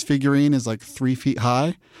way, this figurine is like 3 feet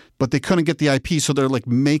high, but they couldn't get the IP. So they're like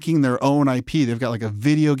making their own IP. They've got like a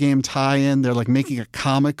video game tie-in. They're like making a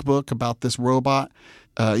comic book about this robot.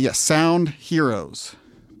 Sound Heroes.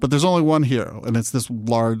 But there's only one hero, and it's this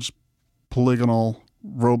large polygonal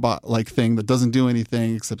robot-like thing that doesn't do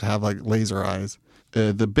anything except have like laser eyes.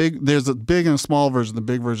 There's a big and a small version. The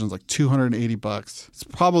big version is like $280. It's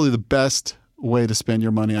probably the best way to spend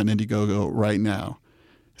your money on Indiegogo right now.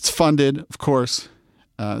 It's funded, of course.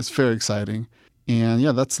 It's very exciting. And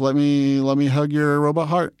yeah, that's Let Me Hug Your Robot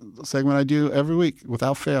Heart, the segment I do every week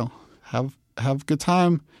without fail. Have a good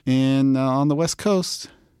time. And on the West Coast,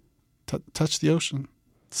 touch the ocean.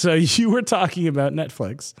 So you were talking about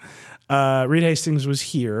Netflix. Reed Hastings was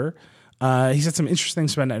here. He said some interesting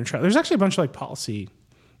things about net neutrality. There's actually a bunch of like policy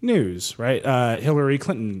news, right? Hillary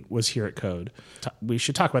Clinton was here at Code. We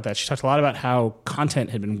should talk about that. She talked a lot about how content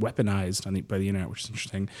had been weaponized by the internet, which is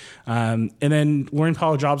interesting. And then Lauren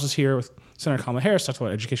Paula Jobs was here with Senator Kamala Harris, talked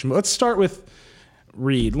about education. But let's start with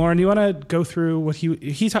Reed. Lauren, do you want to go through what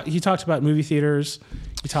he talked about movie theaters?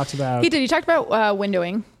 He talked about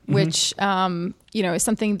windowing, which is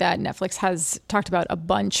something that Netflix has talked about a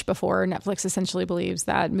bunch before. Netflix essentially believes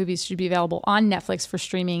that movies should be available on Netflix for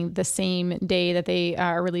streaming the same day that they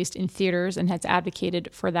are released in theaters, and has advocated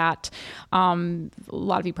for that. A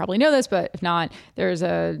lot of you probably know this, but if not, there's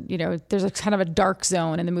a kind of a dark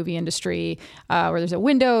zone in the movie industry where there's a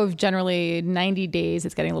window of generally 90 days.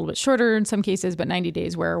 It's getting a little bit shorter in some cases, but 90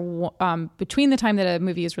 days where between the time that a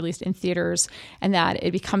movie is released in theaters and that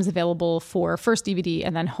it becomes available for first DVD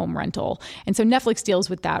and then home rental. And so Netflix deals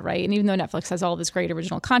with that, right? And even though Netflix has all this great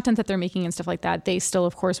original content that they're making and stuff like that, they still,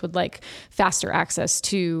 of course, would like faster access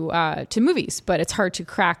to movies. But it's hard to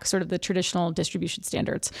crack sort of the traditional distribution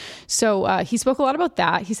standards. So he spoke a lot about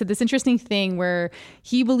that. He said this interesting thing where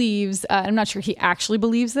he believes, I'm not sure he actually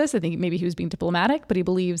believes this, I think maybe he was being diplomatic, but he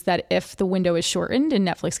believes that if the window is shortened and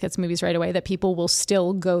Netflix gets movies right away, that people will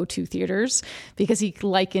still go to theaters, because he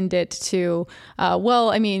likened it to,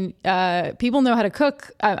 people know how to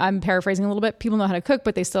cook. I'm paraphrasing a little bit. People people know how to cook,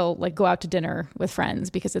 but they still like go out to dinner with friends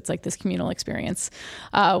because it's like this communal experience,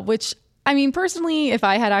 which I mean, personally, if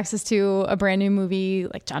I had access to a brand new movie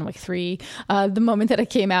like John Wick 3, the moment that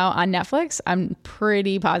it came out on Netflix, I'm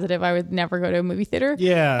pretty positive I would never go to a movie theater.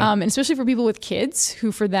 Yeah. And especially for people with kids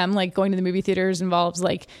who, for them, like going to the movie theaters involves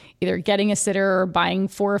like either getting a sitter or buying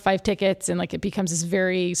 4 or 5 tickets. And like it becomes this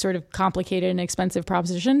very sort of complicated and expensive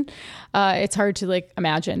proposition. It's hard to like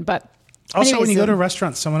imagine. But also, anyway, when you go to a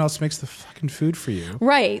restaurant, someone else makes the fucking food for you.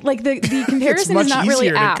 Right. Like the comparison is not really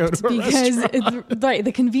apt because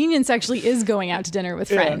the convenience actually is going out to dinner with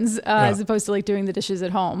friends as opposed to like doing the dishes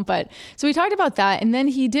at home. But so we talked about that. And then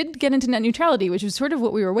he did get into net neutrality, which was sort of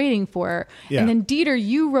what we were waiting for. Yeah. And then Dieter,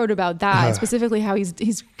 you wrote about that, specifically how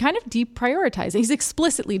he's kind of deprioritizing. He's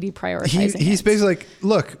explicitly deprioritizing. He's basically like,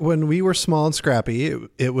 look, when we were small and scrappy,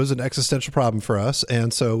 it was an existential problem for us.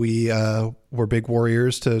 And so we were big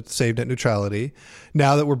warriors to save net neutrality.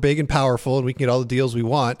 Now that we're big and powerful and we can get all the deals we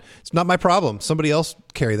want, it's not my problem. Somebody else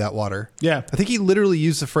carry that water. Yeah. I think he literally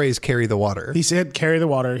used the phrase carry the water. He said carry the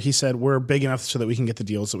water. He said we're big enough so that we can get the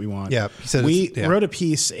deals that we want. Yeah. He said we wrote a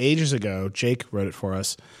piece ages ago. Jake wrote it for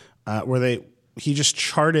us where he just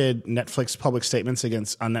charted Netflix public statements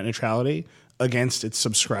on net neutrality against its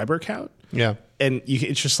subscriber count. Yeah. And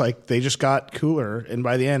it's just like they just got cooler. And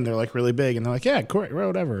by the end, they're like really big. And they're like, yeah, great,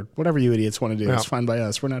 whatever you idiots want to do. It's fine by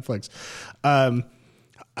us. We're Netflix.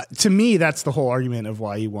 To me, that's the whole argument of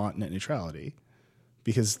why you want net neutrality.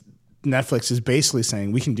 Because Netflix is basically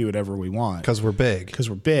saying we can do whatever we want. Because we're big.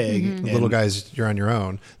 Mm-hmm. Little guys, you're on your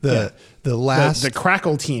own. The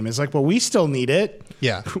Crackle team is like, well, we still need it.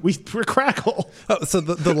 Yeah. We're Crackle. Oh, so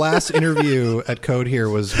the last interview at Code here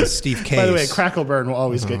was with Steve Case. By the way, Crackle Burn will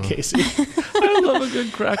always get Casey. I love a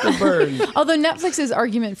good Crackle Burn. Although Netflix's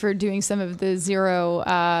argument for doing some of the zero,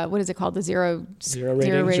 what is it called? The zero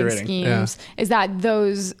rating schemes is that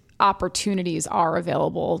those opportunities are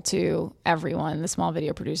available to everyone, the small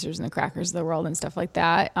video producers and the crackers of the world and stuff like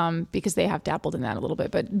that, because they have dabbled in that a little bit.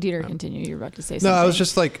 But Dieter, continue. You're about to say something. No, I was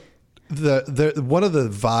just like, the one of the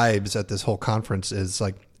vibes at this whole conference is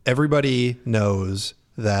like everybody knows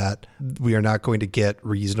that we are not going to get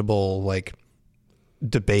reasonable like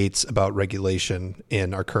debates about regulation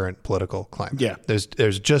in our current political climate. Yeah, there's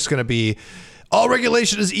just going to be all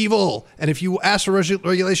regulation is evil, and if you ask for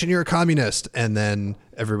regulation, you're a communist. And then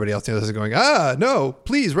everybody else is going, no,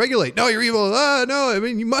 please regulate. No, you're evil. No, I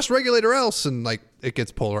mean you must regulate or else. And like it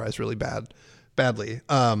gets polarized really badly.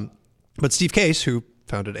 But Steve Case, who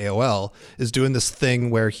founded AOL, is doing this thing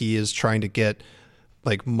where he is trying to get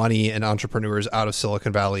like money and entrepreneurs out of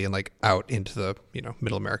Silicon Valley and like out into the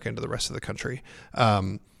middle America, into the rest of the country,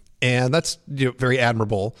 and that's very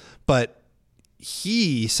admirable. But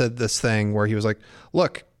he said this thing where he was like,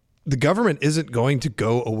 look, the government isn't going to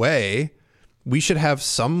go away. We should have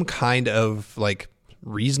some kind of like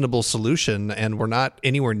reasonable solution, and we're not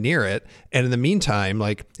anywhere near it. And in the meantime,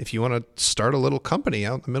 like if you want to start a little company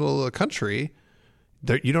out in the middle of the country,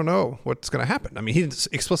 you don't know what's going to happen. I mean, he didn't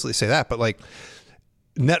explicitly say that, but like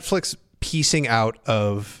Netflix piecing out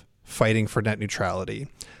of fighting for net neutrality,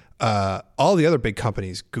 all the other big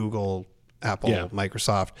companies, Google, Apple,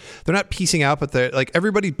 Microsoft, they're not piecing out, but they're like,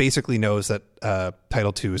 everybody basically knows that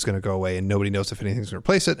Title II is going to go away and nobody knows if anything's going to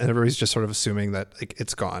replace it. And everybody's just sort of assuming that like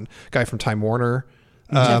it's gone. Guy from Time Warner,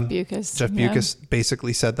 Jeff Bewkes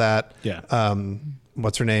basically said that. Yeah.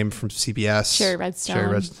 What's her name from CBS? Sherry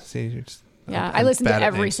Redstone. Yeah, I listened to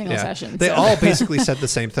every single session. They all basically said the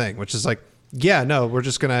same thing, which is like, yeah, no, we're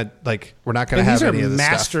just gonna like we're not gonna have any of this stuff. These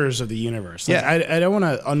are masters of the universe. Like, I don't want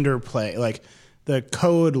to underplay. Like the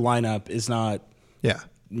Code lineup is not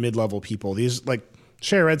mid-level people. These like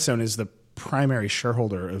Sherry Redstone is the primary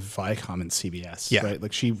shareholder of Viacom and CBS. Yeah, right?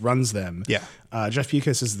 Like she runs them. Yeah. Jeff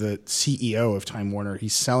Bewkes is the CEO of Time Warner.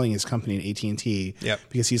 He's selling his company to AT&T.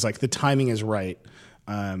 Because he's like the timing is right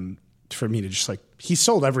for me to just like he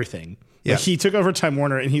sold everything. Yeah. Like he took over Time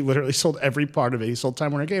Warner and he literally sold every part of it. He sold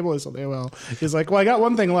Time Warner Cable, he sold AOL. He's like, well, I got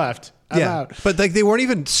one thing left. I'm out. But like they weren't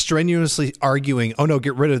even strenuously arguing, oh no,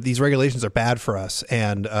 get rid of these regulations are bad for us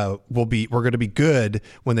and we're going to be good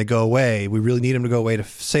when they go away. We really need them to go away to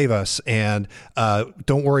save us. And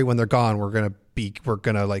don't worry when they're gone. We're going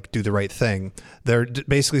to like do the right thing. They're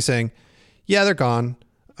basically saying, yeah, they're gone.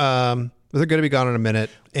 They're going to be gone in a minute,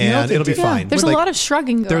 and it'll be fine. There's a lot of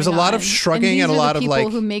shrugging going on. There's a lot of shrugging and a lot of like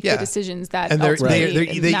people who make the decisions that and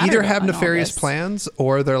they either have nefarious plans plans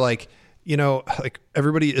or they're like, like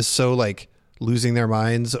everybody is so like losing their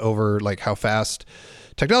minds over like how fast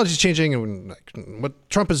technology is changing and like what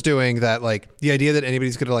Trump is doing that like the idea that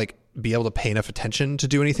anybody's going to like be able to pay enough attention to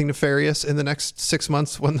do anything nefarious in the next 6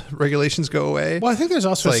 months when the regulations go away. Well, I think there's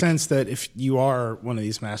also a sense that if you are one of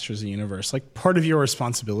these masters of the universe, like part of your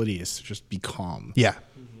responsibility is to just be calm. Yeah.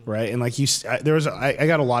 Right. And like I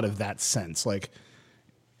got a lot of that sense. Like,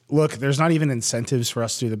 look, there's not even incentives for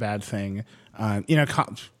us to do the bad thing.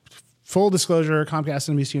 Full disclosure, Comcast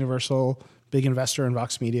and NBC Universal, big investor in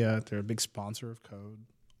Vox Media. They're a big sponsor of Code.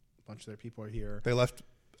 A bunch of their people are here. They left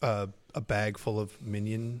a bag full of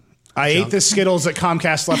Minion. I ate the Skittles that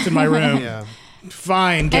Comcast left in my room. Yeah.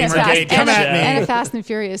 Fine, Gamergate, come at me. And a Fast and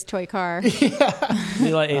Furious toy car.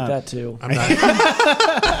 Eli ate that too. I'm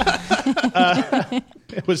not.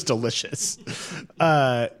 It was delicious.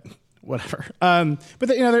 Whatever. But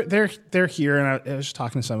they're here, and I was just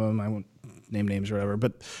talking to some of them. I won't name names or whatever.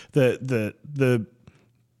 But the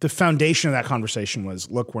foundation of that conversation was,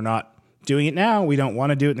 look, we're not doing it now. We don't want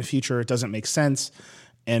to do it in the future. It doesn't make sense.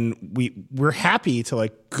 And we're happy to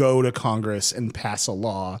like go to Congress and pass a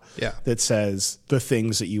law that says the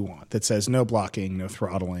things that you want, that says no blocking, no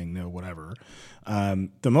throttling, no whatever.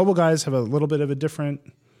 The mobile guys have a little bit of a different.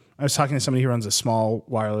 I was talking to somebody who runs a small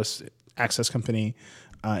wireless access company,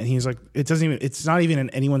 and he's like, it's not even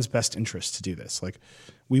in anyone's best interest to do this. Like,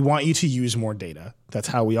 we want you to use more data. That's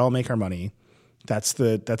how we all make our money. That's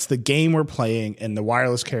the game we're playing, and the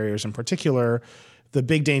wireless carriers in particular. The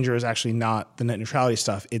big danger is actually not the net neutrality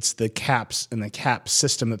stuff. It's the caps and the cap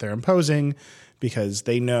system that they're imposing, because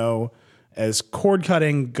they know as cord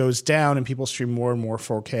cutting goes down and people stream more and more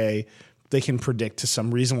 4K, they can predict to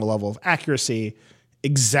some reasonable level of accuracy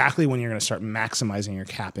exactly when you're going to start maximizing your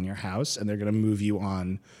cap in your house, and they're going to move you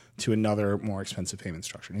on to another more expensive payment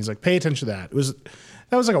structure. And he's like, pay attention to that.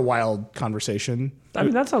 That was like a wild conversation. I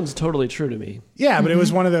mean, that sounds totally true to me. Yeah, but it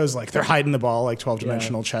was one of those like they're hiding the ball, like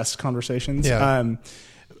 12-dimensional chess conversations. Yeah.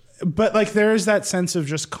 But like there's that sense of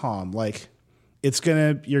just calm. Like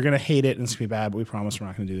you're gonna hate it and it's gonna be bad, but we promise we're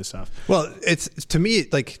not gonna do this stuff. Well, it's to me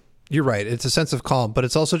like you're right. It's a sense of calm, but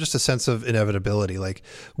it's also just a sense of inevitability. Like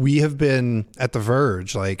we have been at the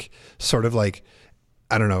verge, like sort of like,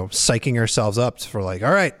 I don't know, psyching ourselves up for like,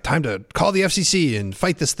 all right, time to call the FCC and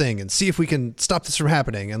fight this thing and see if we can stop this from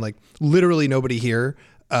happening. And like literally nobody here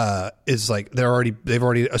is like, they've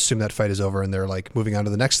already assumed that fight is over and they're like moving on to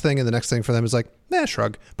the next thing. And the next thing for them is like,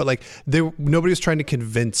 shrug. But like nobody was trying to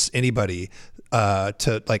convince anybody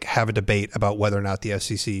to like have a debate about whether or not the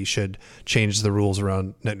FCC should change the rules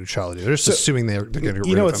around net neutrality. They're just assuming they're going to get rid of them.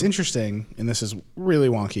 You know what's interesting, and this is really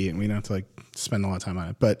wonky, and we don't have to like spend a lot of time on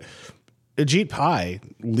it, but Ajit Pai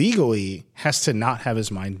legally has to not have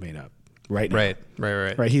his mind made up right now.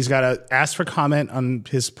 Right. He's got to ask for comment on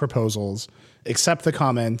his proposals, accept the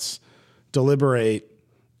comments, deliberate,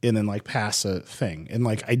 and then like pass a thing. And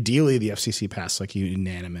like ideally the FCC passed like a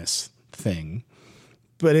unanimous thing.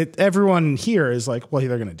 But everyone here is like, well,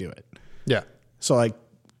 they're going to do it. Yeah. So like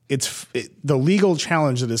the legal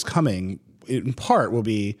challenge that is coming in part will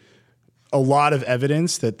be a lot of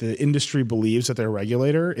evidence that the industry believes that their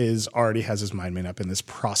regulator already has his mind made up and this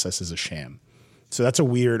process is a sham. So that's a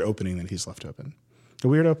weird opening that he's left open.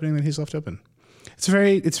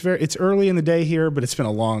 It's early in the day here, but it's been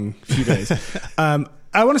a long few days.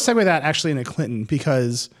 I want to segue that actually into Clinton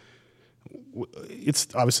because it's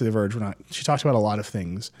obviously The Verge. She talked about a lot of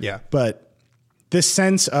things. Yeah. But this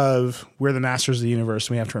sense of we're the masters of the universe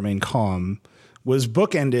and we have to remain calm was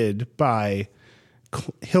bookended by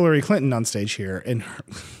Hillary Clinton on stage here. And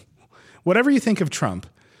whatever you think of Trump,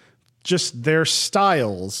 just their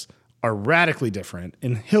styles are radically different.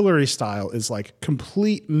 And Hillary's style is like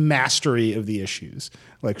complete mastery of the issues.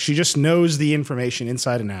 Like she just knows the information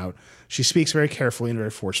inside and out. She speaks very carefully and very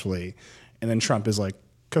forcefully. And then Trump is like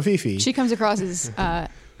Kafifi. She comes across as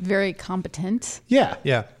very competent. Yeah.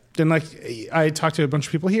 Yeah. Then like I talked to a bunch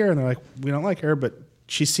of people here and they're like, we don't like her, but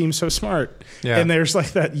she seems so smart. Yeah. And there's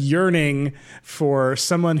like that yearning for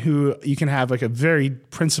someone who you can have like a very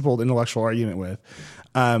principled intellectual argument with.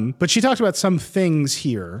 But she talked about some things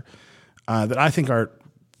here that I think are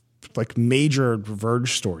like major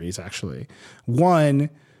Verge stories, actually. One,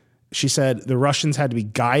 she said the Russians had to be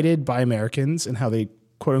guided by Americans in how they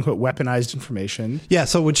quote unquote weaponized information. Yeah.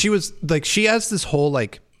 So when she was like, she has this whole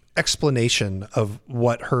like explanation of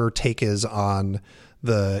what her take is on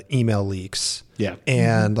the email leaks. Yeah.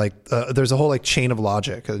 And like there's a whole like chain of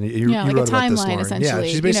logic. And you like wrote a about this, timeline, Lauren. essentially.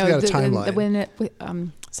 Yeah, she's basically got a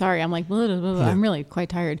timeline. Sorry, I'm like, blah, blah, blah, blah. Yeah. I'm really quite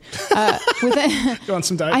tired. Go on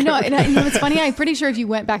some diet. I know. And it's funny. I'm pretty sure if you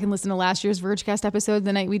went back and listened to last year's Vergecast episode,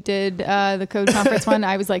 the night we did the code conference one,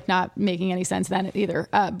 I was like not making any sense then either.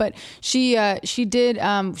 But she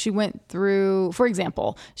went through, for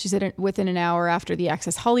example, she said within an hour after the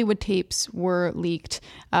Access Hollywood tapes were leaked,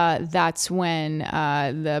 that's when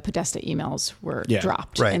the Podesta emails were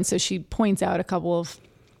dropped. Right. And so she points out a couple of.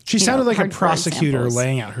 She sounded like a hardcore prosecutor examples.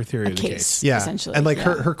 laying out her theory of the case. Yeah. Essentially. And like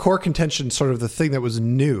her core contention, sort of the thing that was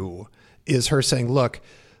new, is her saying, look,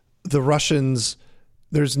 the Russians,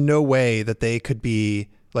 there's no way that they could be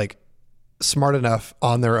like smart enough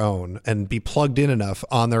on their own and be plugged in enough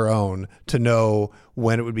on their own to know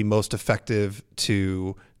when it would be most effective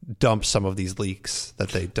to dump some of these leaks that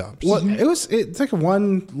they dumped. Well, it's like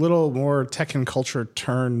one little more tech and culture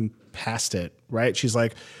turn past it, right?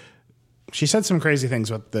 She said some crazy things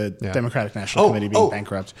about the Democratic National Committee being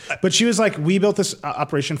bankrupt. But she was like, we built this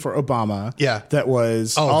operation for Obama that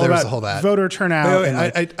was all about voter turnout.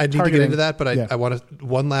 Wait, I need to get into that, but I want to,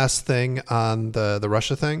 one last thing on the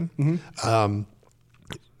Russia thing. Mm-hmm.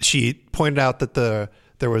 She pointed out that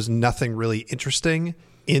there was nothing really interesting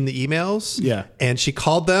in the emails. Yeah. And she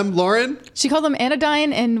called them, Lauren? She called them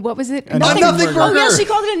anodyne and what was it? Nothing burger. Oh, yeah, she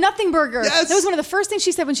called it a nothing burger. Yes. That was one of the first things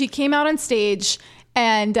she said when she came out on stage.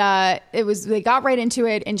 And they got right into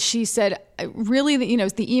it, and she said, "Really, the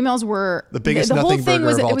emails were the biggest nothing burger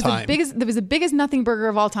of all time. It was the biggest nothing burger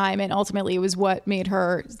of all time, and ultimately, it was what made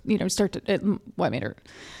her, start to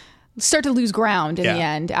lose ground in the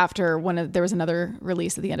end. After there was another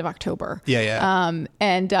release at the end of October. But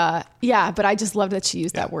I just loved that she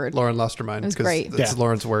used that word. Lauren lost her mind. It was great. That's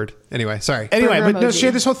Lauren's word. Anyway, sorry. But no, she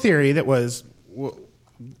had this whole theory that was,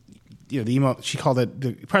 the email, she called it,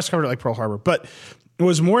 the press covered it like Pearl Harbor. But what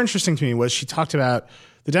was more interesting to me was she talked about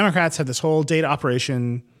the Democrats had this whole data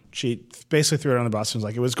operation. She basically threw it on the bus and was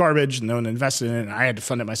like, it was garbage and no one invested in it. And I had to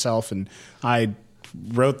fund it myself. And I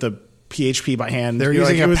wrote the PHP by hand. They were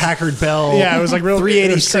using a Packard Bell. Yeah, it was like real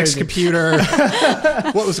 386 computer.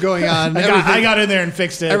 What was going on? I got in there and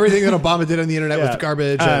fixed it. Everything that Obama did on the internet was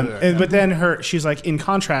garbage. But then she's like, in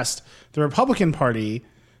contrast, the Republican Party,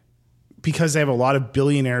 because they have a lot of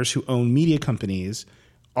billionaires who own media companies,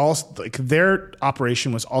 also like their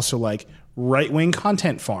operation was also like right-wing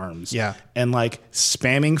content farms, and like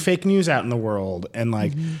spamming fake news out in the world, and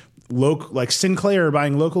like like Sinclair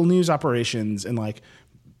buying local news operations, and like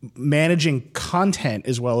managing content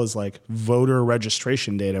as well as like voter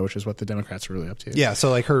registration data, which is what the Democrats are really up to. Yeah, so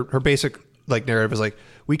like her basic like narrative is like,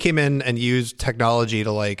 we came in and used technology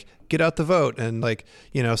to like get out the vote and like,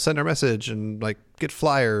 send our message and like get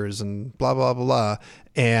flyers and blah, blah, blah, blah.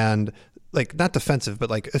 And like, not defensive, but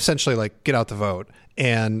like essentially like get out the vote.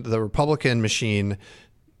 And the Republican machine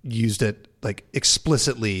used it like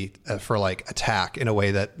explicitly for like attack in a way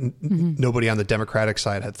that nobody on the Democratic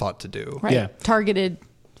side had thought to do. Right. Yeah. Targeted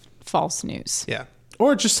false news. Yeah.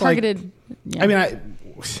 Or just targeted. Like, I mean,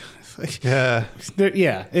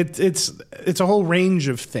 it's a whole range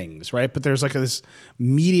of things, right? But there's like this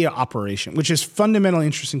media operation, which is fundamentally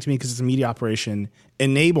interesting to me because it's a media operation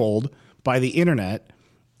enabled by the internet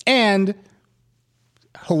and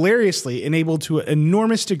hilariously enabled to an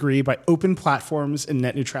enormous degree by open platforms and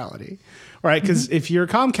net neutrality, right? Because if you're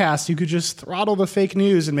Comcast, you could just throttle the fake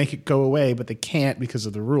news and make it go away, but they can't because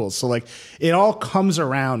of the rules. So like it all comes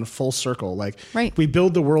around full circle. Like we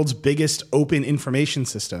build the world's biggest open information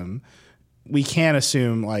system, we can't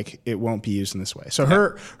assume like it won't be used in this way. So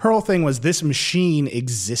her whole thing was this machine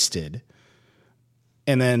existed,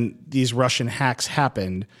 and then these Russian hacks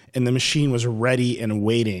happened, and the machine was ready and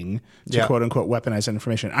waiting to quote unquote weaponize that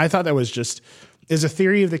information. I thought that was just is a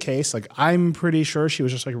theory of the case. Like I'm pretty sure she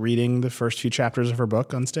was just like reading the first few chapters of her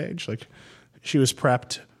book on stage. Like she was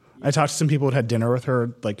prepped. I talked to some people who had dinner with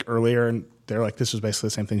her like earlier, and they're like, this was basically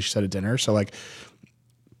the same thing she said at dinner. So like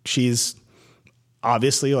she's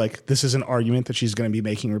obviously like this is an argument that she's going to be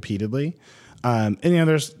making repeatedly. And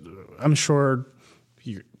there's I'm sure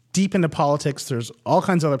you're deep into politics. There's all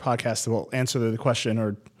kinds of other podcasts that will answer the question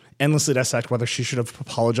or endlessly dissect whether she should have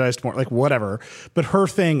apologized more, like whatever. But her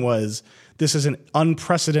thing was this is an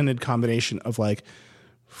unprecedented combination of like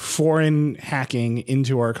foreign hacking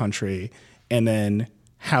into our country and then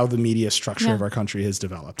how the media structure of our country has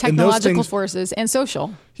developed. Technological forces and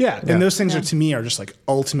social. And those things are to me are just like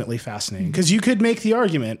ultimately fascinating because you could make the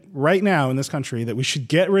argument right now in this country that we should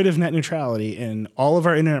get rid of net neutrality and all of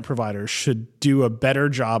our internet providers should do a better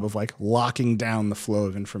job of like locking down the flow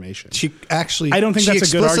of information. I don't think that's a good argument. She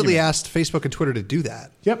explicitly asked Facebook and Twitter to do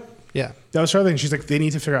that. Yep. Yeah. That was her thing. She's like, they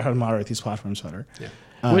need to figure out how to moderate these platforms better. Yeah.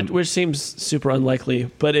 Which seems super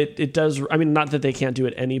unlikely, but it does. I mean, not that they can't do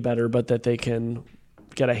it any better, but that they can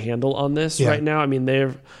get a handle on this right now. I mean,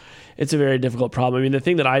 it's a very difficult problem. I mean, the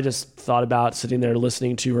thing that I just thought about sitting there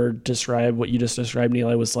listening to her describe what you just described, Neil,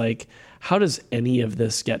 I was like, how does any of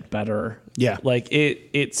this get better? Yeah. Like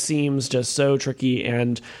it seems just so tricky.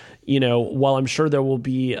 And, while I'm sure there will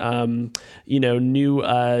be, new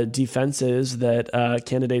defenses that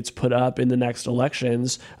candidates put up in the next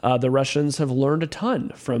elections, the Russians have learned a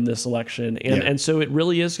ton from this election. And so it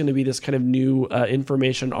really is going to be this kind of new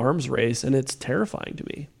information arms race. And it's terrifying to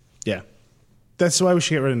me. Yeah. That's why we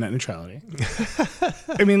should get rid of net neutrality.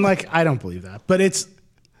 I mean, I don't believe that, but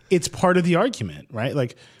it's part of the argument, right?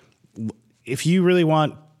 Like, if you really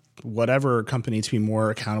want whatever company to be more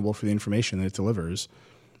accountable for the information that it delivers,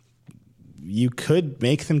 you could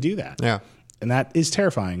make them do that. Yeah. And that is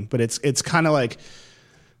terrifying, but it's kind of like,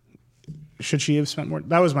 should she have spent more?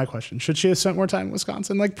 That was my question. Should she have spent more time in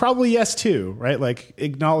Wisconsin? Probably yes too, right?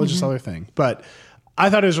 Acknowledge this other thing. But I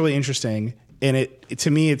thought it was really interesting. And to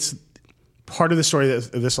me, it's part of the story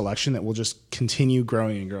of this election that will just continue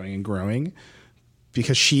growing and growing and growing,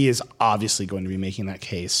 because she is obviously going to be making that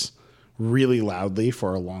case really loudly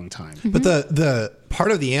for a long time. Mm-hmm. But the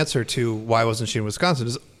part of the answer to why wasn't she in Wisconsin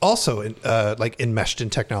is also enmeshed in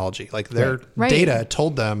technology. Their data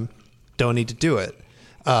told them don't need to do it,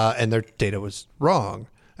 and their data was wrong.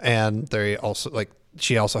 And they also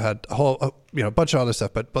she also had a whole bunch of other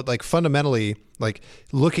stuff, but fundamentally,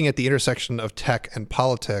 looking at the intersection of tech and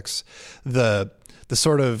politics, the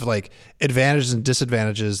sort of advantages and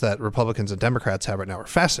disadvantages that Republicans and Democrats have right now are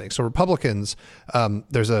fascinating. So Republicans,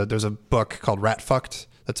 there's a book called Rat Fucked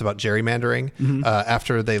that's about gerrymandering. Mm-hmm.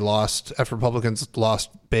 After Republicans lost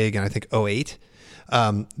big in I think 2008,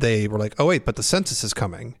 they were like, oh wait, but the census is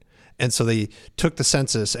coming, and so they took the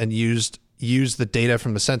census and used the data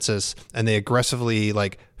from the census, and they aggressively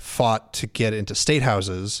fought to get into state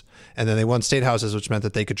houses, and then they won state houses, which meant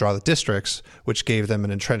that they could draw the districts, which gave them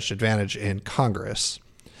an entrenched advantage in Congress.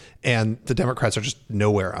 And the Democrats are just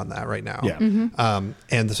nowhere on that right now. Yeah. Mm-hmm.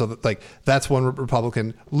 And so that's one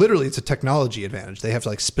Republican, literally it's a technology advantage. They have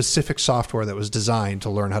specific software that was designed to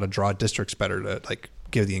learn how to draw districts better to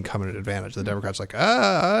give the incumbent an advantage. The Democrats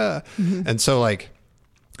Mm-hmm. And so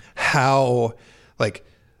how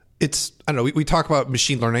it's, I don't know, we talk about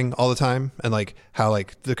machine learning all the time, and how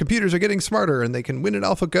the computers are getting smarter and they can win at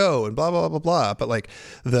AlphaGo and blah, blah, blah, blah. But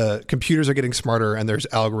the computers are getting smarter, and there's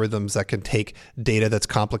algorithms that can take data that's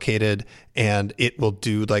complicated and it will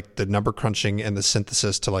do the number crunching and the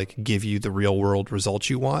synthesis to give you the real world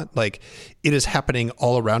results you want. It is happening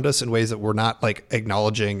all around us in ways that we're not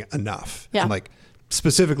acknowledging enough. Yeah. And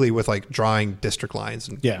specifically with drawing district lines,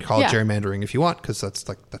 and call it gerrymandering if you want, because that's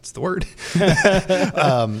the word.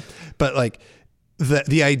 But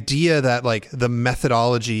the idea that the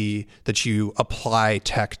methodology that you apply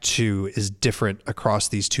tech to is different across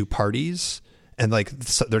these two parties, and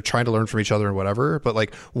they're trying to learn from each other and whatever,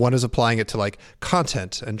 but one is applying it to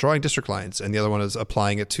content and drawing district lines, and the other one is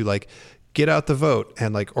applying it to get out the vote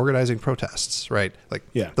and organizing protests, right?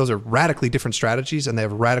 Those are radically different strategies, and they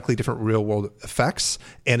have radically different real world effects.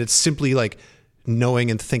 And it's simply knowing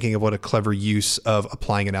and thinking of what a clever use of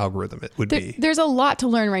applying an algorithm it would be. There's a lot to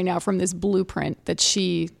learn right now from this blueprint that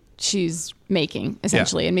she's making,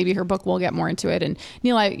 essentially. And maybe her book will get more into it. And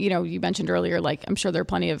Neil, you mentioned earlier, I'm sure there are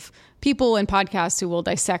plenty of people in podcasts who will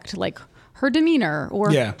dissect her demeanor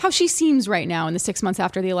or how she seems right now in the 6 months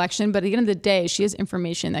after the election. But at the end of the day, she has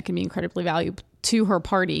information that can be incredibly valuable to her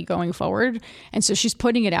party going forward. And so she's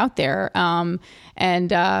putting it out there.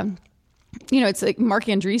 It's Mark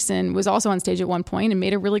Andreessen was also on stage at one point and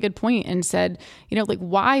made a really good point and said,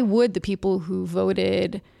 why would the people who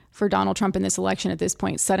voted for Donald Trump in this election at this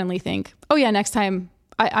point suddenly think, oh yeah, next time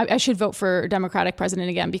I should vote for a Democratic president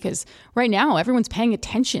again? Because right now everyone's paying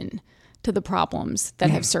attention to the problems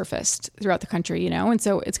that have surfaced throughout the country, And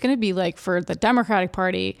so it's going to be for the Democratic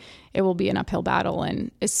Party, it will be an uphill battle,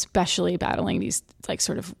 and especially battling these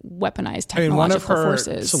sort of weaponized technological one of her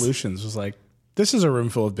forces. solutions was this is a room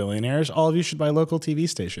full of billionaires. All of you should buy local TV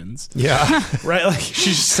stations. Yeah. Right?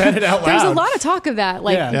 She just said it out loud. There's a lot of talk of that.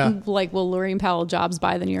 Will Lorraine Powell Jobs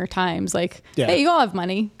buy the New York Times? Hey, you all have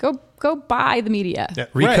money. Go buy the media. Yeah.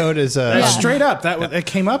 Recode is straight up. It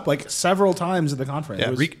came up several times at the conference.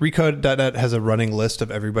 Yeah. Recode.net has a running list of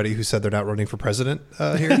everybody who said they're not running for president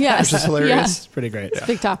here, yes. which is hilarious. Yeah. It's pretty great. It's a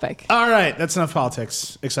big topic. All right, that's enough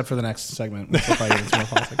politics, except for the next segment, which we'll probably get into more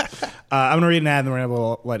politics. I'm going to read an ad, and then we're going to have a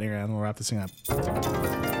little lightning round, and we'll wrap this thing up.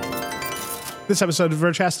 This episode of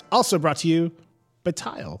Vergecast also brought to you by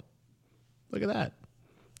Tile. Look at that.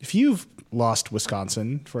 If you've lost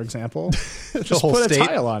Wisconsin, for example, just put a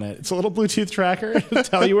Tile on it. It's a little Bluetooth tracker. It'll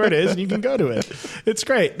tell you where it is, and you can go to it. It's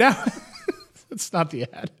great. Now, it's not the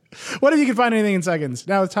ad. What if you could find anything in seconds?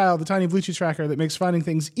 Now with Tile, the tiny Bluetooth tracker that makes finding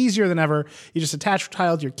things easier than ever. You just attach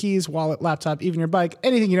Tile to your keys, wallet, laptop, even your bike,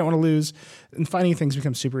 anything you don't want to lose, and finding things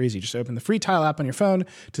becomes super easy. Just open the free Tile app on your phone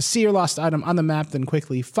to see your lost item on the map, then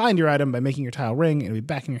quickly find your item by making your Tile ring, and it'll be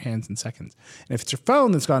back in your hands in seconds. And if it's your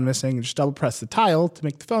phone that's gone missing, just double press the Tile to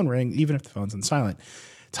make the phone ring, even if the phone's on silent.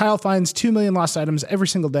 Tile finds 2 million lost items every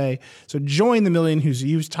single day, so join the million who's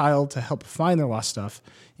used Tile to help find their lost stuff.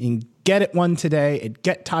 You can get it one today at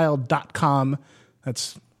gettile.com.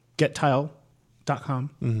 That's gettile.com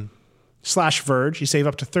 /Verge. You save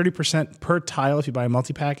up to 30% per Tile if you buy a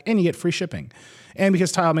multi-pack, and you get free shipping. And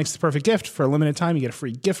because Tile makes the perfect gift, for a limited time, you get a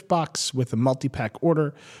free gift box with a multi-pack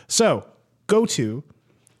order. So go to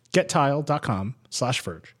gettile.com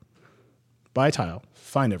 /Verge. Buy Tile.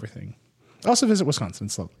 Find everything. Also visit Wisconsin.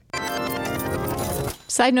 It's lovely.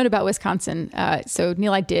 Side note about Wisconsin. So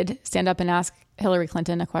Neil, did stand up and ask Hillary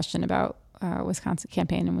Clinton a question about Wisconsin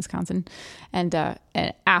campaign in Wisconsin. And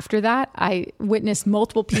after that, I witnessed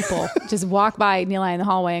multiple people just walk by Neil in the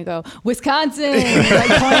hallway and go, Wisconsin, like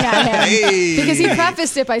pointing at him. Hey. Because he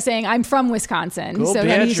prefaced it by saying, I'm from Wisconsin. Cool so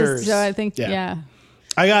then he just, so I think, yeah.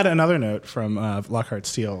 I got another note from Lockhart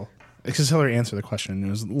Steele. Because Hillary answered the question. It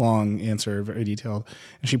was a long answer, very detailed.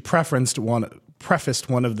 And she prefaced one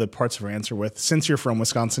of the parts of her answer with, since you're from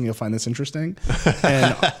Wisconsin, you'll find this interesting.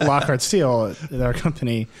 And Lockhart Steele at our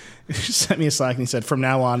company sent me a Slack and he said, from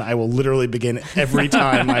now on, I will literally begin every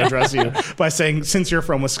time I address you by saying, since you're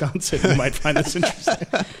from Wisconsin, you might find this interesting.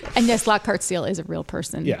 And yes, Lockhart Steele is a real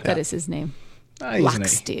person. Yeah. That is his name. Lock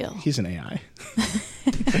Steele. He's an AI.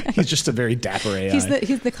 He's just a very dapper AI.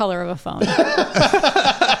 He's the color of a phone.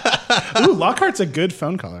 Ooh, Lockhart's a good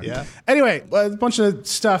phone caller. Yeah. Anyway, a bunch of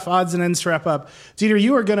stuff, odds and ends to wrap up. Dieter,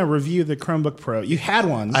 you are going to review the Chromebook Pro. You had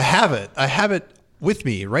one. I have it. I have it with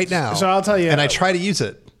me right now. So I'll tell you. And I try to use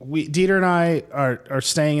it. Dieter and I are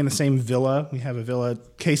staying in the same villa. We have a villa.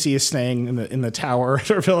 Casey is staying in the tower at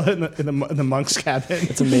our villa in the monk's cabin.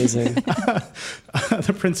 It's amazing.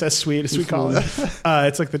 The princess suite, as we call it.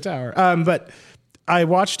 It's like the tower. But I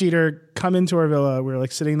watched Dieter come into our villa. We were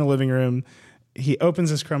like sitting in the living room. He opens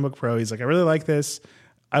his Chromebook Pro. He's like, I really like this.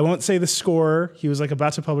 I won't say the score. He was like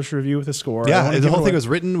about to publish a review with a score. Yeah, the whole thing was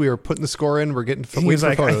written. We were putting the score in. We're getting. He was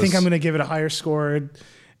like, I think I'm going to give it a higher score. And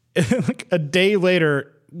like a day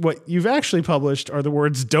later, what you've actually published are the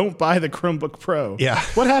words, don't buy the Chromebook Pro. Yeah.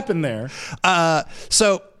 What happened there?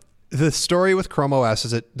 So the story with Chrome OS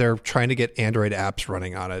is that they're trying to get Android apps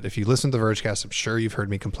running on it. If you listen to the Vergecast, I'm sure you've heard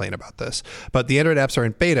me complain about this. But the Android apps are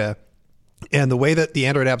in beta. And the way that the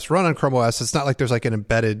Android apps run on Chrome OS, it's not like there's like an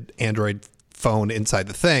embedded Android phone inside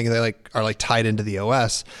the thing. They are tied into the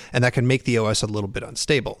OS, and that can make the OS a little bit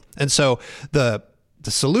unstable. And so the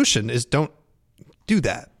solution is don't do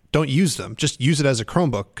that. Don't use them. Just use it as a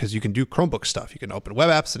Chromebook because you can do Chromebook stuff. You can open web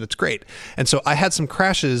apps and it's great. And so I had some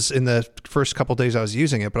crashes in the first couple of days I was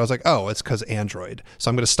using it, but I was like, oh, it's because Android. So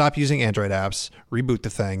I'm going to stop using Android apps, reboot the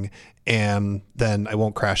thing, and then I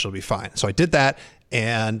won't crash. It'll be fine. So I did that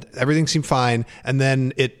and everything seemed fine. And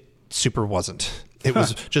then it super wasn't. It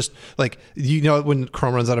was just like, when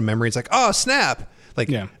Chrome runs out of memory, it's like, oh, snap.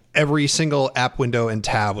 Every single app window and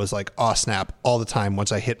tab was like, oh, snap, all the time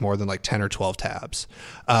once I hit more than like 10 or 12 tabs.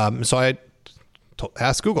 So I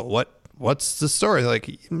asked Google, what's the story? They're like,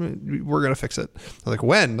 we're going to fix it. They're like,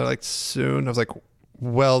 when? They're like, soon. I was like,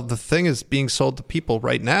 well, the thing is being sold to people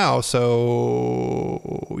right now.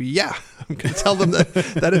 So yeah, I'm going to tell them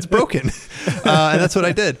that it's broken. And that's what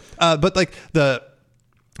I did. But like the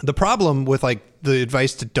problem with like the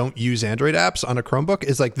advice to don't use Android apps on a Chromebook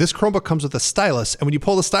is like this Chromebook comes with a stylus. And when you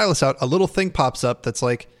pull the stylus out, a little thing pops up that's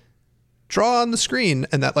like draw on the screen.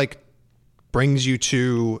 And that like brings you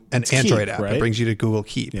to an Android app. Right? It brings you to Google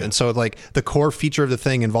Keep. Yeah. And so like the core feature of the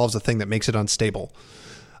thing involves a thing that makes it unstable.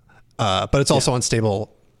 But it's also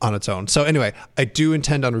unstable on its own. So anyway, I do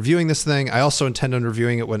intend on reviewing this thing. I also intend on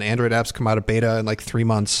reviewing it when Android apps come out of beta in like 3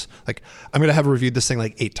 months. Like I'm going to have reviewed this thing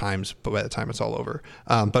like 8 times, but by the time it's all over.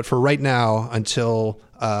 But for right now, until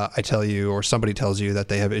I tell you or somebody tells you that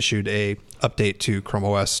they have issued a update to Chrome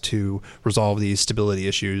OS to resolve these stability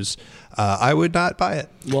issues, I would not buy it.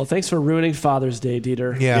 Well, thanks for ruining Father's Day,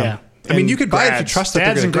 Dieter. Yeah. I mean, you could buy it if you trust that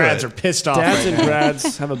they're going to do it. Dads and grads are pissed off. Dads and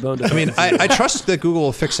grads have a bone to pick. I mean, I trust that Google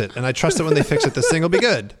will fix it, and I trust that when they fix it, this thing will be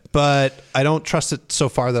good. But I don't trust it so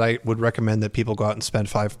far that I would recommend that people go out and spend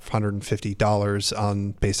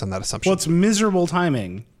 $550 based on that assumption. Well, it's miserable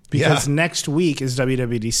timing because next week is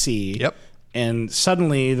WWDC. Yep. And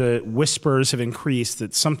suddenly the whispers have increased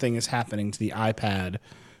that something is happening to the iPad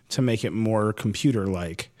to make it more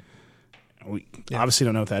computer-like. We obviously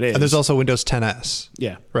don't know what that is. And there's also Windows 10s.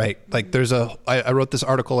 Yeah. Right. Like there's I wrote this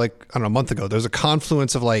article like, I don't know, a month ago. There's a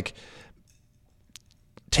confluence of like,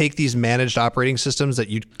 take these managed operating systems that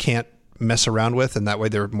you can't mess around with, and that way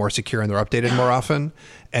they're more secure and they're updated more often,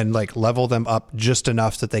 and like level them up just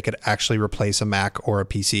enough that they could actually replace a Mac or a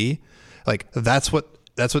PC. Like that's what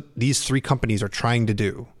these three companies are trying to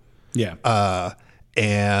do. Yeah.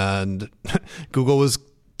 And Google was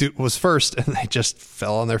first, and they just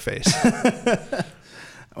fell on their face.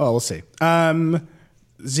 Well, we'll see.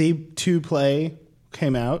 Z2 Play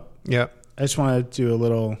came out. Yep. I just want to do a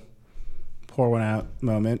little pour one out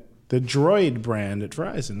moment. The Droid brand at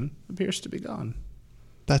Verizon appears to be gone.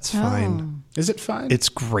 That's fine. Is it fine? It's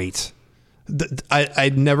great.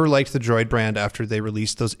 I never liked the Droid brand after they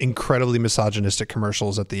released those incredibly misogynistic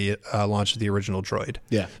commercials at the launch of the original Droid.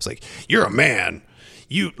 Yeah. It's like, you're a man.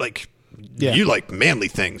 You like manly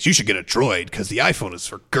things. You should get a Droid because the iPhone is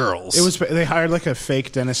for girls. They hired like a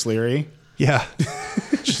fake Dennis Leary. Yeah.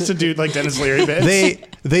 Just to do like Dennis Leary bits.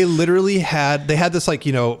 They literally had this like,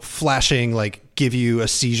 flashing, like give you a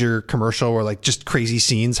seizure commercial where like just crazy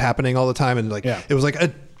scenes happening all the time. And like, It was like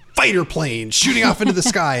a fighter plane shooting off into the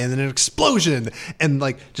sky and then an explosion and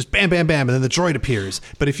like just bam, bam, bam. And then the droid appears.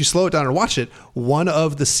 But if you slow it down and watch it, one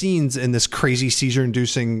of the scenes in this crazy seizure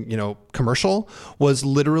inducing, commercial was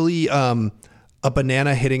literally a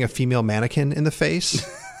banana hitting a female mannequin in the face.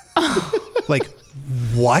 Like,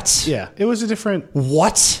 what? Yeah. It was a different,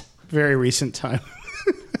 very recent time.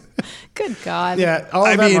 Good God. Yeah. All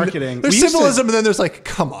of that marketing. There's symbolism, and then there's like,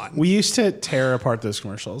 come on. We used to tear apart those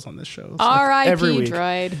commercials on this show. R.I.P.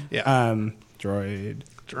 Droid. Yeah. Droid.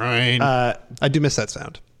 I do miss that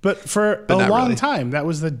sound. But for a long time, that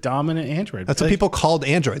was the dominant Android. That's what people called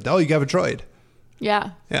Android. Oh, you have a Droid.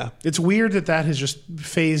 Yeah. Yeah. It's weird that has just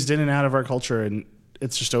phased in and out of our culture, and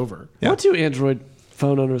it's just over. Yeah. What do Android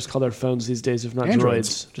phone owners call their phones these days, if not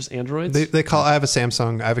Androids? Droids? Just Androids? They call. I have a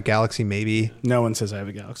Samsung. I have a Galaxy. Maybe. No one says I have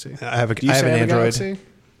a Galaxy. I have Do you an say Android. I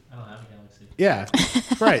don't have a Galaxy. Yeah,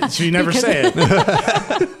 right. So you never say it.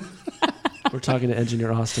 We're talking to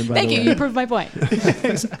Engineer Austin. By Thank the you. way. You proved my point.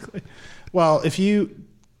 Exactly. Well, here's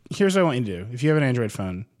what I want you to do. If you have an Android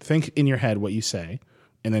phone, think in your head what you say,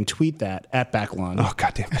 and then tweet that at Backlon. Oh,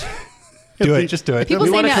 God damn it. Do it. Just do it. People We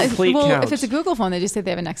say want a now, complete count. if it's a Google phone, they just say they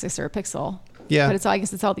have a Nexus or a Pixel. Yeah. But I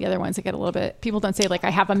guess it's all the other ones that get a little bit. People don't say like I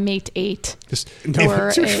have a Mate 8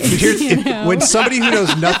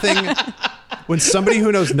 When somebody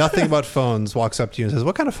who knows nothing about phones walks up to you and says,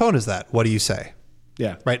 "What kind of phone is that?" What do you say?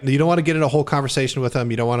 Yeah. Right. You don't want to get in a whole conversation with them.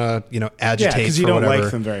 You don't want to, agitate. Yeah, because you for don't whatever.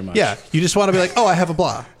 like them very much. Yeah. You just want to be like, "Oh, I have a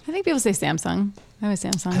blah." I think people say Samsung. I have a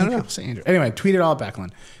Samsung. I don't know. Say Android. Anyway, tweet it all at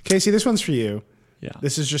Backlon. Casey, this one's for you. Yeah.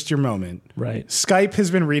 This is just your moment. Right. Skype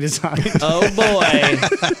has been redesigned. Oh boy.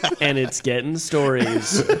 And it's getting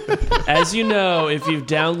stories. As you know, if you've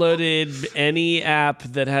downloaded any app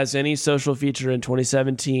that has any social feature in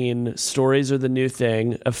 2017, stories are the new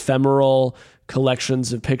thing. Ephemeral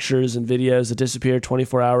collections of pictures and videos that disappear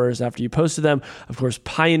 24 hours after you posted them. Of course,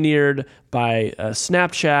 pioneered by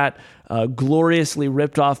Snapchat, gloriously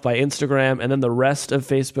ripped off by Instagram, and then the rest of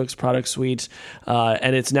Facebook's product suite.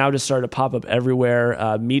 And it's now just started to pop up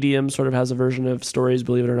everywhere. Medium sort of has a version of stories,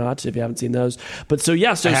 believe it or not, if you haven't seen those. But so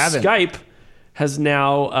Skype has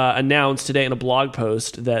now announced today in a blog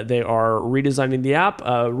post that they are redesigning the app,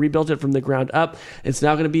 rebuilt it from the ground up. It's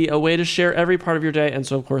now going to be a way to share every part of your day. And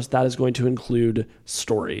so, of course, that is going to include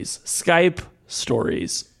stories. Skype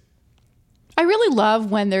stories. I really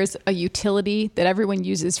love when there's a utility that everyone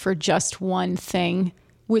uses for just one thing,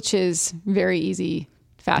 which is very easy,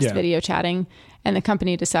 fast video chatting. And the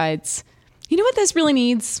company decides, you know what this really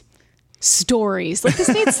needs? Stories. Like this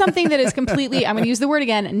needs something that is completely, I'm going to use the word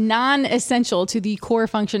again, non-essential to the core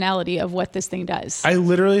functionality of what this thing does. I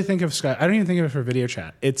literally think of Skype. I don't even think of it for video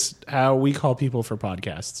chat. It's how we call people for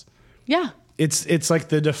podcasts. Yeah. It's like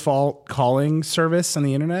the default calling service on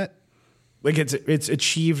the internet. Like it's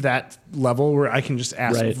achieved that level where I can just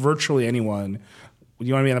ask virtually anyone, "Do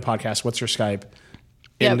you want to be on the podcast? What's your Skype?"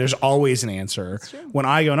 And there's always an answer. When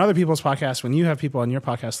I go on other people's podcasts, when you have people on your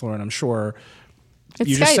podcast, Lauren, I'm sure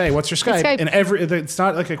you just say, "What's your Skype?" And it's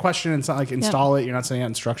not like a question. It's not like install it. You're not sending out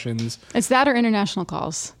instructions. It's that or international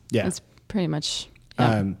calls. Yeah, it's pretty much.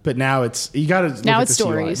 But now you got to look at the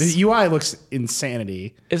stories. UI. The UI looks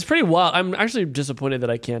insanity. It's pretty wild. I'm actually disappointed that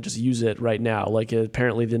I can't just use it right now. Like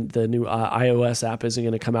apparently the new iOS app isn't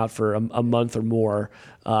going to come out for a month or more.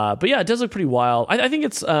 But yeah, it does look pretty wild. I think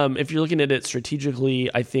it's, if you're looking at it strategically,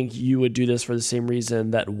 I think you would do this for the same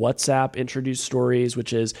reason that WhatsApp introduced stories,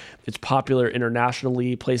 which is it's popular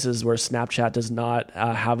internationally, places where Snapchat does not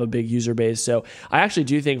have a big user base. So I actually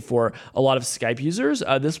do think for a lot of Skype users,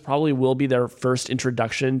 this probably will be their first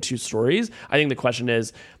introduction to stories. I think the question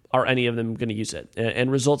is, are any of them going to use it?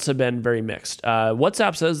 And results have been very mixed.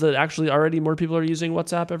 WhatsApp says that actually already more people are using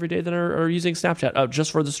WhatsApp every day than are using Snapchat,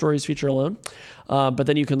 just for the stories feature alone. But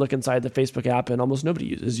then you can look inside the Facebook app and almost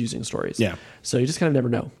nobody is using stories. Yeah. So you just kind of never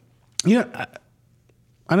know. I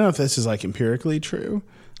don't know if this is like empirically true.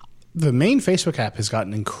 The main Facebook app has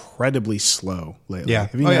gotten incredibly slow lately. Yeah.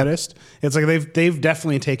 Have you noticed? Yeah. It's like they've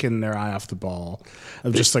definitely taken their eye off the ball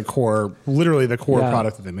of just the core, literally the core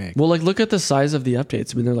product that they make. Well, like look at the size of the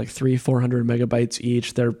updates. I mean, they're like 300-400 megabytes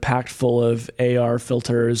each. They're packed full of AR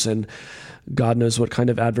filters and God knows what kind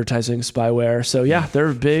of advertising spyware. So yeah,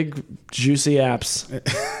 they're big, juicy apps.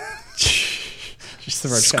 Just the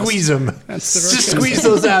squeeze them. Just squeeze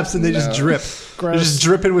those apps and they just drip. They're just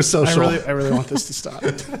dripping with social. I really want this to stop.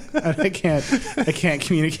 I can't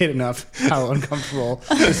communicate enough how uncomfortable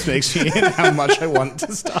this makes me and how much I want it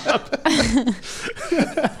to stop.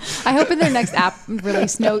 I hope in their next app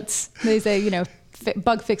release notes they say,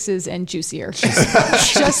 bug fixes and juicier,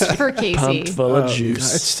 just for Casey. Pumped full of juice.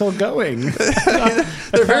 God, it's still going.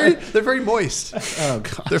 They're very moist. Oh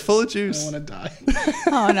God, they're full of juice. I want to die.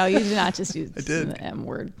 Oh no, you did not just use the M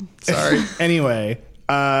word. Sorry. Anyway,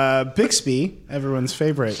 Bixby, everyone's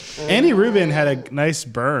favorite. Andy Rubin had a nice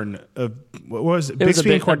burn of what was it?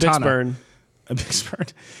 Bixby and Cortana. A big burn.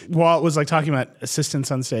 Walt was like talking about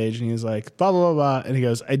assistants on stage, and he was like, blah, blah, blah, blah. And he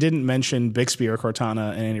goes, I didn't mention Bixby or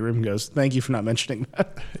Cortana. And Andy Rubin goes, thank you for not mentioning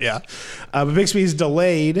that. Yeah. But Bixby's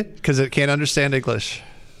delayed. Because it can't understand English.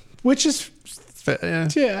 Which is,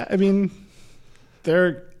 yeah, I mean,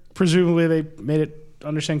 presumably they made it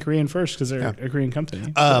understand Korean first because they're a Korean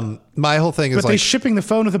company. My whole thing is but they're shipping the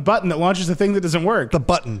phone with a button that launches the thing that doesn't work. The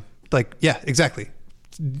button. Like, yeah, exactly.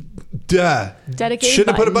 Duh. Dedicated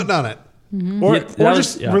Shouldn't have put a button on it. Mm-hmm. Or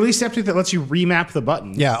just release an update that lets you remap the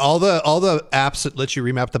button. Yeah, all the apps that let you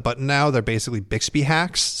remap the button now, they're basically Bixby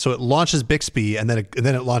hacks. So it launches Bixby and then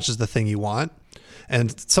it launches the thing you want.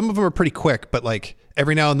 And some of them are pretty quick, but like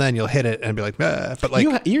every now and then you'll hit it and be like, but like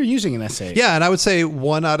you're using an SA. Yeah, and I would say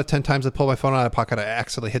 1 out of 10 times I pull my phone out of my pocket, I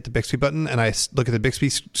accidentally hit the Bixby button and I look at the Bixby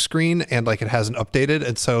screen and like it hasn't updated.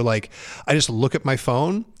 And so like I just look at my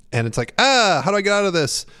phone and it's like, how do I get out of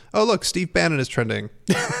this? Oh, look, Steve Bannon is trending.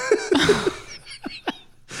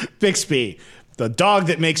 Bixby, the dog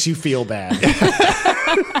that makes you feel bad.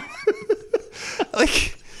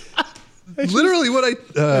 Like, literally what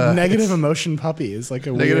a negative emotion puppy is like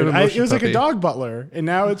a weird. It was like a dog butler, and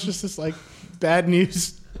now it's just this like bad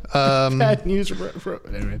news. Bad news.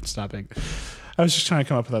 Anyway, stopping. I was just trying to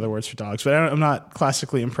come up with other words for dogs, but I'm not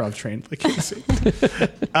classically improv trained like Casey.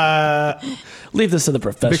 Leave this to the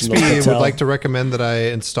professionals. Bixby would like to recommend that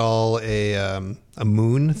I install a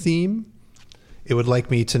moon theme. It would like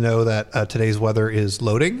me to know that today's weather is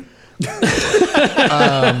loading. The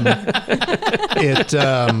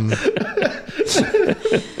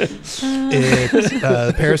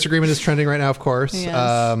Paris Agreement is trending right now, of course.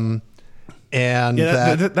 Yes. And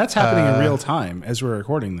that's happening in real time as we're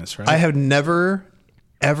recording this, right? I have never,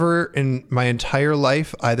 ever in my entire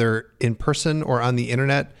life, either in person or on the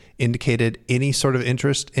internet, indicated any sort of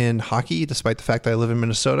interest in hockey, despite the fact that I live in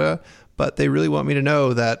Minnesota. But they really want me to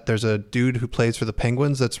know that there's a dude who plays for the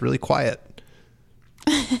Penguins that's really quiet.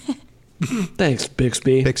 Thanks,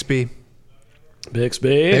 Bixby.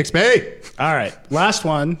 Bixby. All right. Last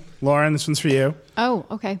one. Lauren, this one's for you. Oh,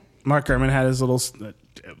 okay. Mark Gurman had his little,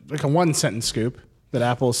 like a 1-sentence scoop that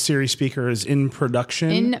Apple's Siri speaker is in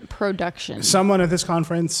production. In production. Someone at this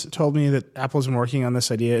conference told me that Apple's been working on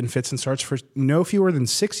this idea in fits and starts for no fewer than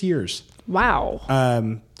 6 years.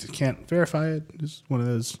 Wow. Can't verify it. It's one of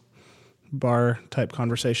those bar type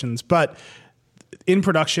conversations, but in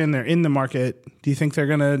production, they're in the market. Do you think they're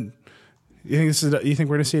gonna? You think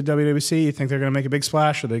we're gonna see a WWC? You think they're gonna make a big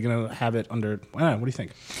splash? Or are they gonna have it under? I don't know. What do you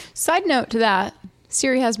think? Side note to that,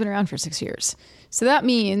 Siri has been around for 6 years, so that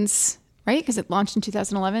means right because it launched in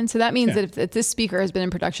 2011. So that means that if this speaker has been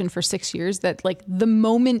in production for 6 years, that like the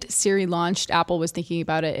moment Siri launched, Apple was thinking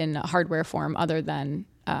about it in a hardware form other than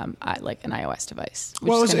like an iOS device.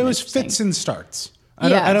 Well, it was fits and starts.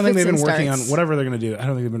 I don't think they've been working on whatever they're going to do. I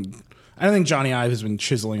don't think Johnny Ive has been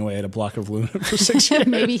chiseling away at a block of aluminum for 6 years.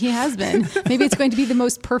 Maybe he has been. Maybe it's going to be the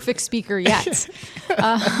most perfect speaker yet.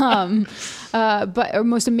 But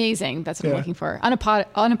most amazing. That's what I'm looking for.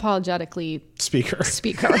 Unapologetically Speaker.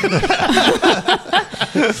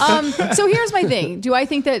 So here's my thing. Do I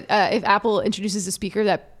think that if Apple introduces a speaker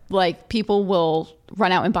that like people will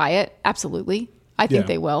run out and buy it? Absolutely. I think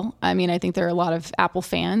they will. I mean, I think there are a lot of Apple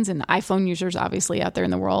fans and iPhone users obviously out there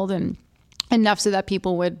in the world, and enough so that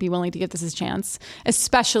people would be willing to give this a chance,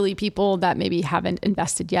 especially people that maybe haven't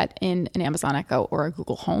invested yet in an Amazon Echo or a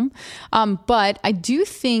Google Home. But I do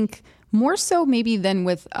think more so maybe than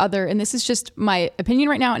with other, and this is just my opinion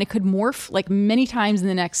right now, and it could morph like many times in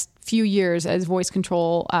the next few years as voice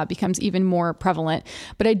control becomes even more prevalent.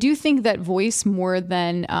 But I do think that voice, more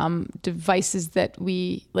than devices that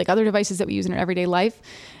we, like other devices that we use in our everyday life,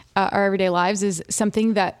 our everyday lives, is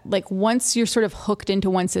something that like once you're sort of hooked into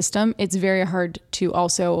one system, it's very hard to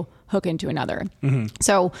also hook into another. Mm-hmm.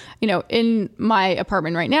 So, in my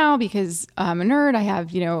apartment right now, because I'm a nerd, I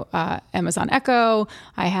have, Amazon Echo,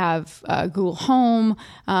 I have Google Home.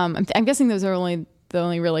 I'm guessing those are the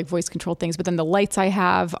only real like voice controlled things. But then the lights I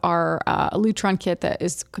have are a Lutron kit that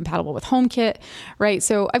is compatible with HomeKit, right?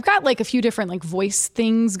 So I've got like a few different like voice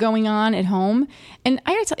things going on at home, and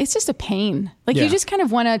I gotta tell, it's just a pain. Like you just kind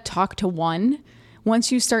of want to talk to one.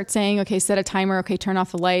 Once you start saying, okay, set a timer, okay, turn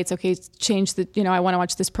off the lights, okay, change the, I want to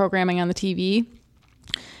watch this programming on the TV.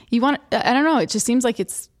 You want, I don't know, it just seems like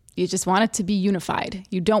you just want it to be unified.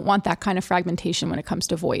 You don't want that kind of fragmentation when it comes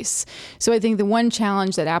to voice. So I think the one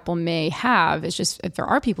challenge that Apple may have is just if there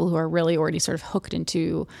are people who are really already sort of hooked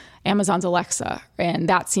into Amazon's Alexa, and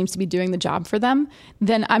that seems to be doing the job for them,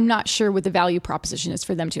 then I'm not sure what the value proposition is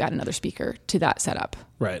for them to add another speaker to that setup.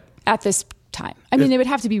 Right. At this time. I mean, it would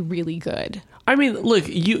have to be really good. I mean, look,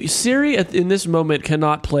 Siri in this moment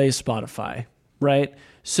cannot play Spotify, right?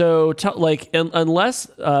 So, unless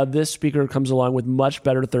this speaker comes along with much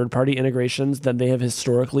better third-party integrations than they have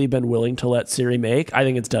historically been willing to let Siri make, I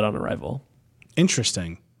think it's dead on arrival.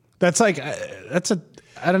 Interesting. That's like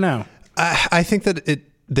I don't know. I think that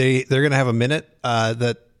they're going to have a minute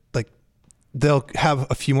that like they'll have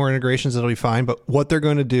a few more integrations that'll be fine. But what they're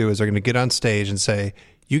going to do is they're going to get on stage and say,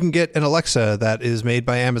 you can get an Alexa that is made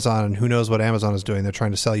by Amazon, and who knows what Amazon is doing. They're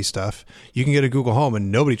trying to sell you stuff. You can get a Google Home, and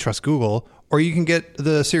nobody trusts Google. Or you can get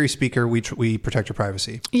the Siri speaker. We protect your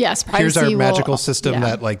privacy. Yes, privacy. Here's our magical system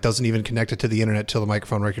that like doesn't even connect it to the internet till the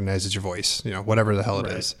microphone recognizes your voice. Whatever the hell it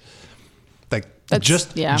is. Like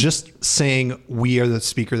just saying we are the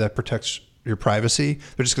speaker that protects your privacy.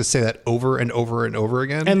 They're just going to say that over and over and over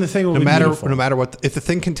again. And the thing will no matter what, if the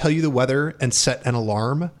thing can tell you the weather and set an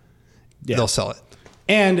alarm, they'll sell it.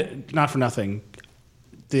 And not for nothing,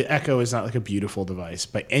 the Echo is not like a beautiful device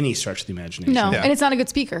by any stretch of the imagination. No, and it's not a good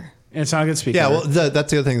speaker. And it's not a good speaker. Yeah, well,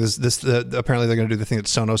 that's the other thing. Apparently they're going to do the thing that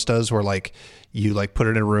Sonos does, where like you like put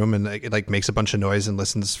it in a room and it like makes a bunch of noise and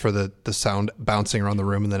listens for the sound bouncing around the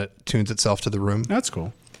room, and then it tunes itself to the room. That's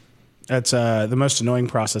cool. That's the most annoying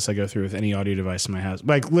process I go through with any audio device in my house.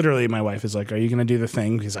 Like literally, my wife is like, "Are you going to do the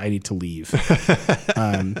thing?" Because I need to leave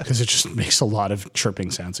because it just makes a lot of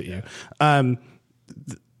chirping sounds at you.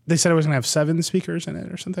 They said I was going to have 7 speakers in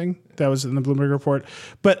it or something. That was in the Bloomberg report.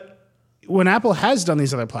 But when Apple has done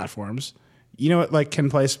these other platforms, what like can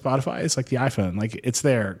play Spotify? It's like the iPhone. Like it's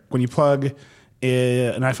there. When you plug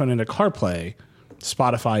an iPhone into CarPlay,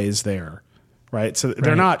 Spotify is there, right? So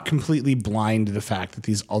they're not completely blind to the fact that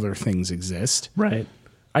these other things exist. Right.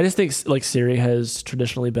 I just think like Siri has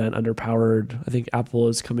traditionally been underpowered. I think Apple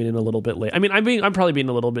is coming in a little bit late. I mean, I'm probably being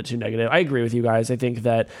a little bit too negative. I agree with you guys. I think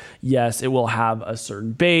that yes, it will have a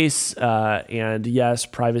certain base, and yes,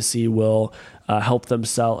 privacy will help them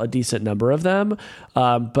sell a decent number of them.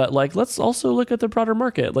 But like, let's also look at the broader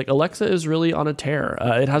market. Like Alexa is really on a tear.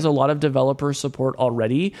 It has a lot of developer support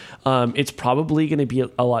already. It's probably going to be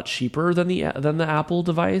a lot cheaper than the Apple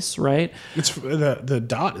device, right? It's the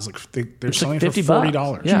Dot is like they're selling like it for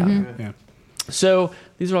 $40. Yeah. Mm-hmm. Yeah. So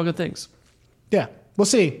these are all good things. Yeah, we'll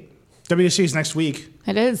see. WWDC is next week.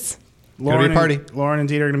 It is. Lauren party. Lauren and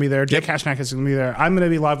Dieter are going to be there. Jake Hashnack is going to be there. I'm going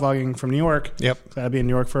to be live vlogging from New York. Yep. So I'll be in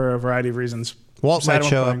New York for a variety of reasons. Walt might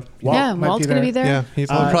show up. Walt's going to be there. Yeah, he'll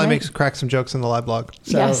probably crack some jokes in the live blog.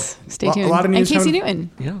 So, yes, stay tuned. A lot of news and Casey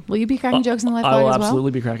Newton. Yeah. Will you be cracking jokes in the live I blog will as well?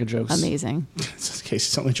 absolutely be cracking jokes. Amazing. It's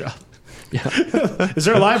Casey's only job. Yeah. Is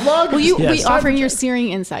there a live vlog? Will you be Yes. offering your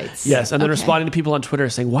searing insights? Yes, and then responding to people on Twitter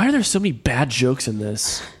saying, "Why are there so many bad jokes in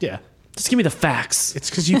this? Yeah. Just give me the facts." It's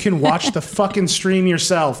because you can watch the fucking stream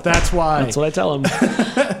yourself. That's why. That's what I tell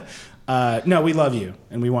them. No, we love you,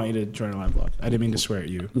 and we want you to join our live blog. I didn't mean to swear at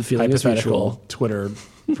you. The feeling is mutual. Twitter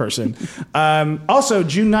person. Also,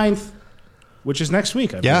 June 9th, which is next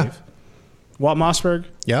week, I believe. Walt Mossberg.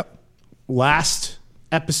 Yep. Last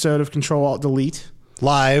episode of Control-Alt-Delete.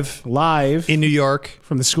 Live in New York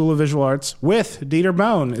from the School of Visual Arts with Dieter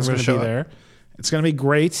Bohn is going to be there. It's going to be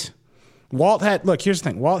great. Walt had, look, here's the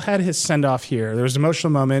thing. Walt had his send off here. There was an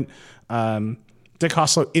emotional moment. Dick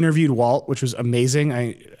Hoslow interviewed Walt, which was amazing.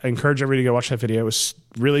 I encourage everybody to go watch that video. It was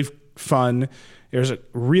really fun. There's a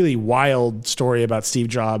really wild story about Steve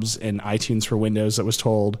Jobs and iTunes for Windows that was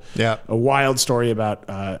told. Yeah. A wild story about,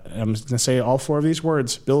 I'm going to say all 4 of these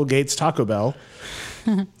words, Bill Gates Taco Bell.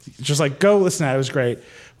 Just like, go listen to that. It was great.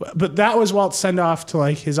 But that was Walt's send off to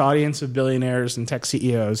like his audience of billionaires and tech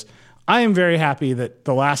CEOs. I am very happy that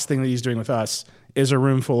the last thing that he's doing with us is a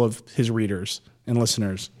room full of his readers and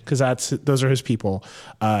listeners, because those are his people.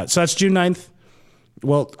 So that's June 9th.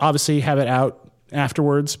 We'll obviously have it out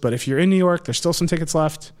afterwards, but if you're in New York, there's still some tickets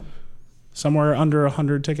left. Somewhere under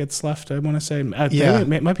 100 tickets left, I want to say.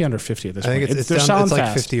 It might be under 50 at this point. I think it's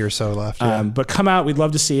like 50 or so left. Yeah. But come out. We'd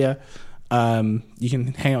love to see you. You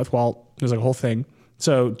can hang out with Walt. There's like a whole thing.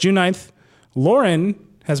 So June 9th, Lauren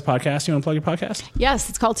has a podcast. You want to plug your podcast? Yes,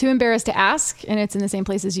 it's called Too Embarrassed to Ask, and it's in the same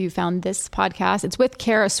place as you found this podcast. It's with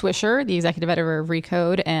Kara Swisher, the executive editor of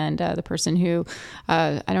Recode, and the person who,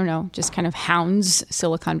 just kind of hounds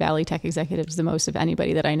Silicon Valley tech executives the most of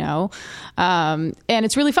anybody that I know. And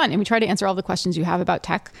it's really fun, and we try to answer all the questions you have about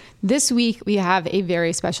tech. This week, we have a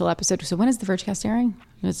very special episode. So when is the Vergecast airing?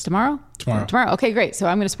 It's tomorrow? Tomorrow. Okay, great. So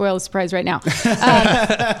I'm going to spoil the surprise right now.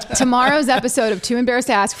 Tomorrow's episode of Too Embarrassed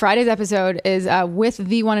to Ask, Friday's episode, is with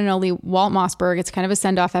the one and only Walt Mossberg. It's kind of a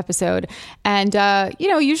send-off episode. And,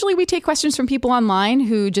 usually we take questions from people online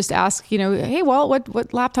who just ask, hey, Walt,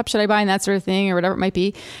 what laptop should I buy and that sort of thing, or whatever it might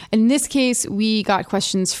be. In this case, we got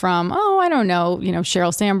questions from,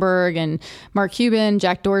 Sheryl Sandberg and Mark Cuban,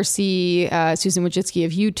 Jack Dorsey, Susan Wojcicki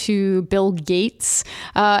of YouTube, Bill Gates,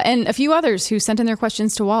 and a few others who sent in their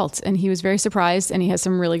questions to Walt, and he was very surprised, and he has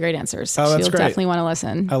some really great answers. Oh, that's You'll great. definitely want to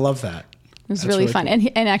listen. I love that. It was really fun. Cool.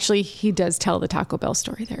 And actually, he does tell the Taco Bell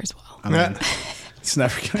story there as well. I mean, it's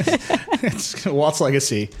never going to... It's Walt's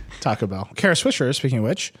legacy, Taco Bell. Kara Swisher, speaking of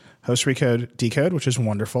which, hosts Recode Decode, which is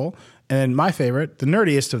wonderful. And my favorite, the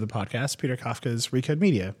nerdiest of the podcasts, Peter Kafka's Recode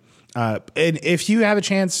Media. And if you have a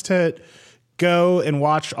chance to go and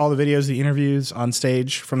watch all the videos, the interviews on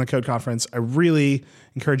stage from the Code Conference, I really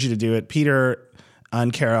encourage you to do it. Peter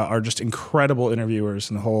and Kara are just incredible interviewers,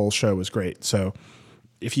 and the whole show was great. So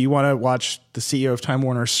if you want to watch the CEO of Time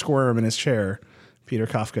Warner squirm in his chair, Peter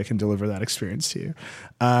Kafka can deliver that experience to you.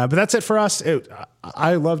 But that's it for us.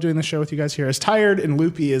 I love doing the show with you guys here. As tired and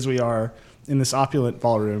loopy as we are in this opulent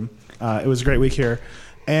ballroom, it was a great week here.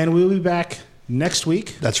 And we'll be back next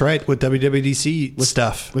week. That's right, with WWDC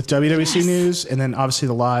stuff. With WWDC news, and then obviously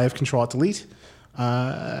the live Control-Alt-Delete.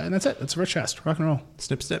 And that's it. That's a Vergecast. Rock and roll.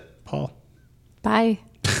 Snip, snip. Paul. Bye.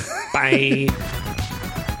 Bye.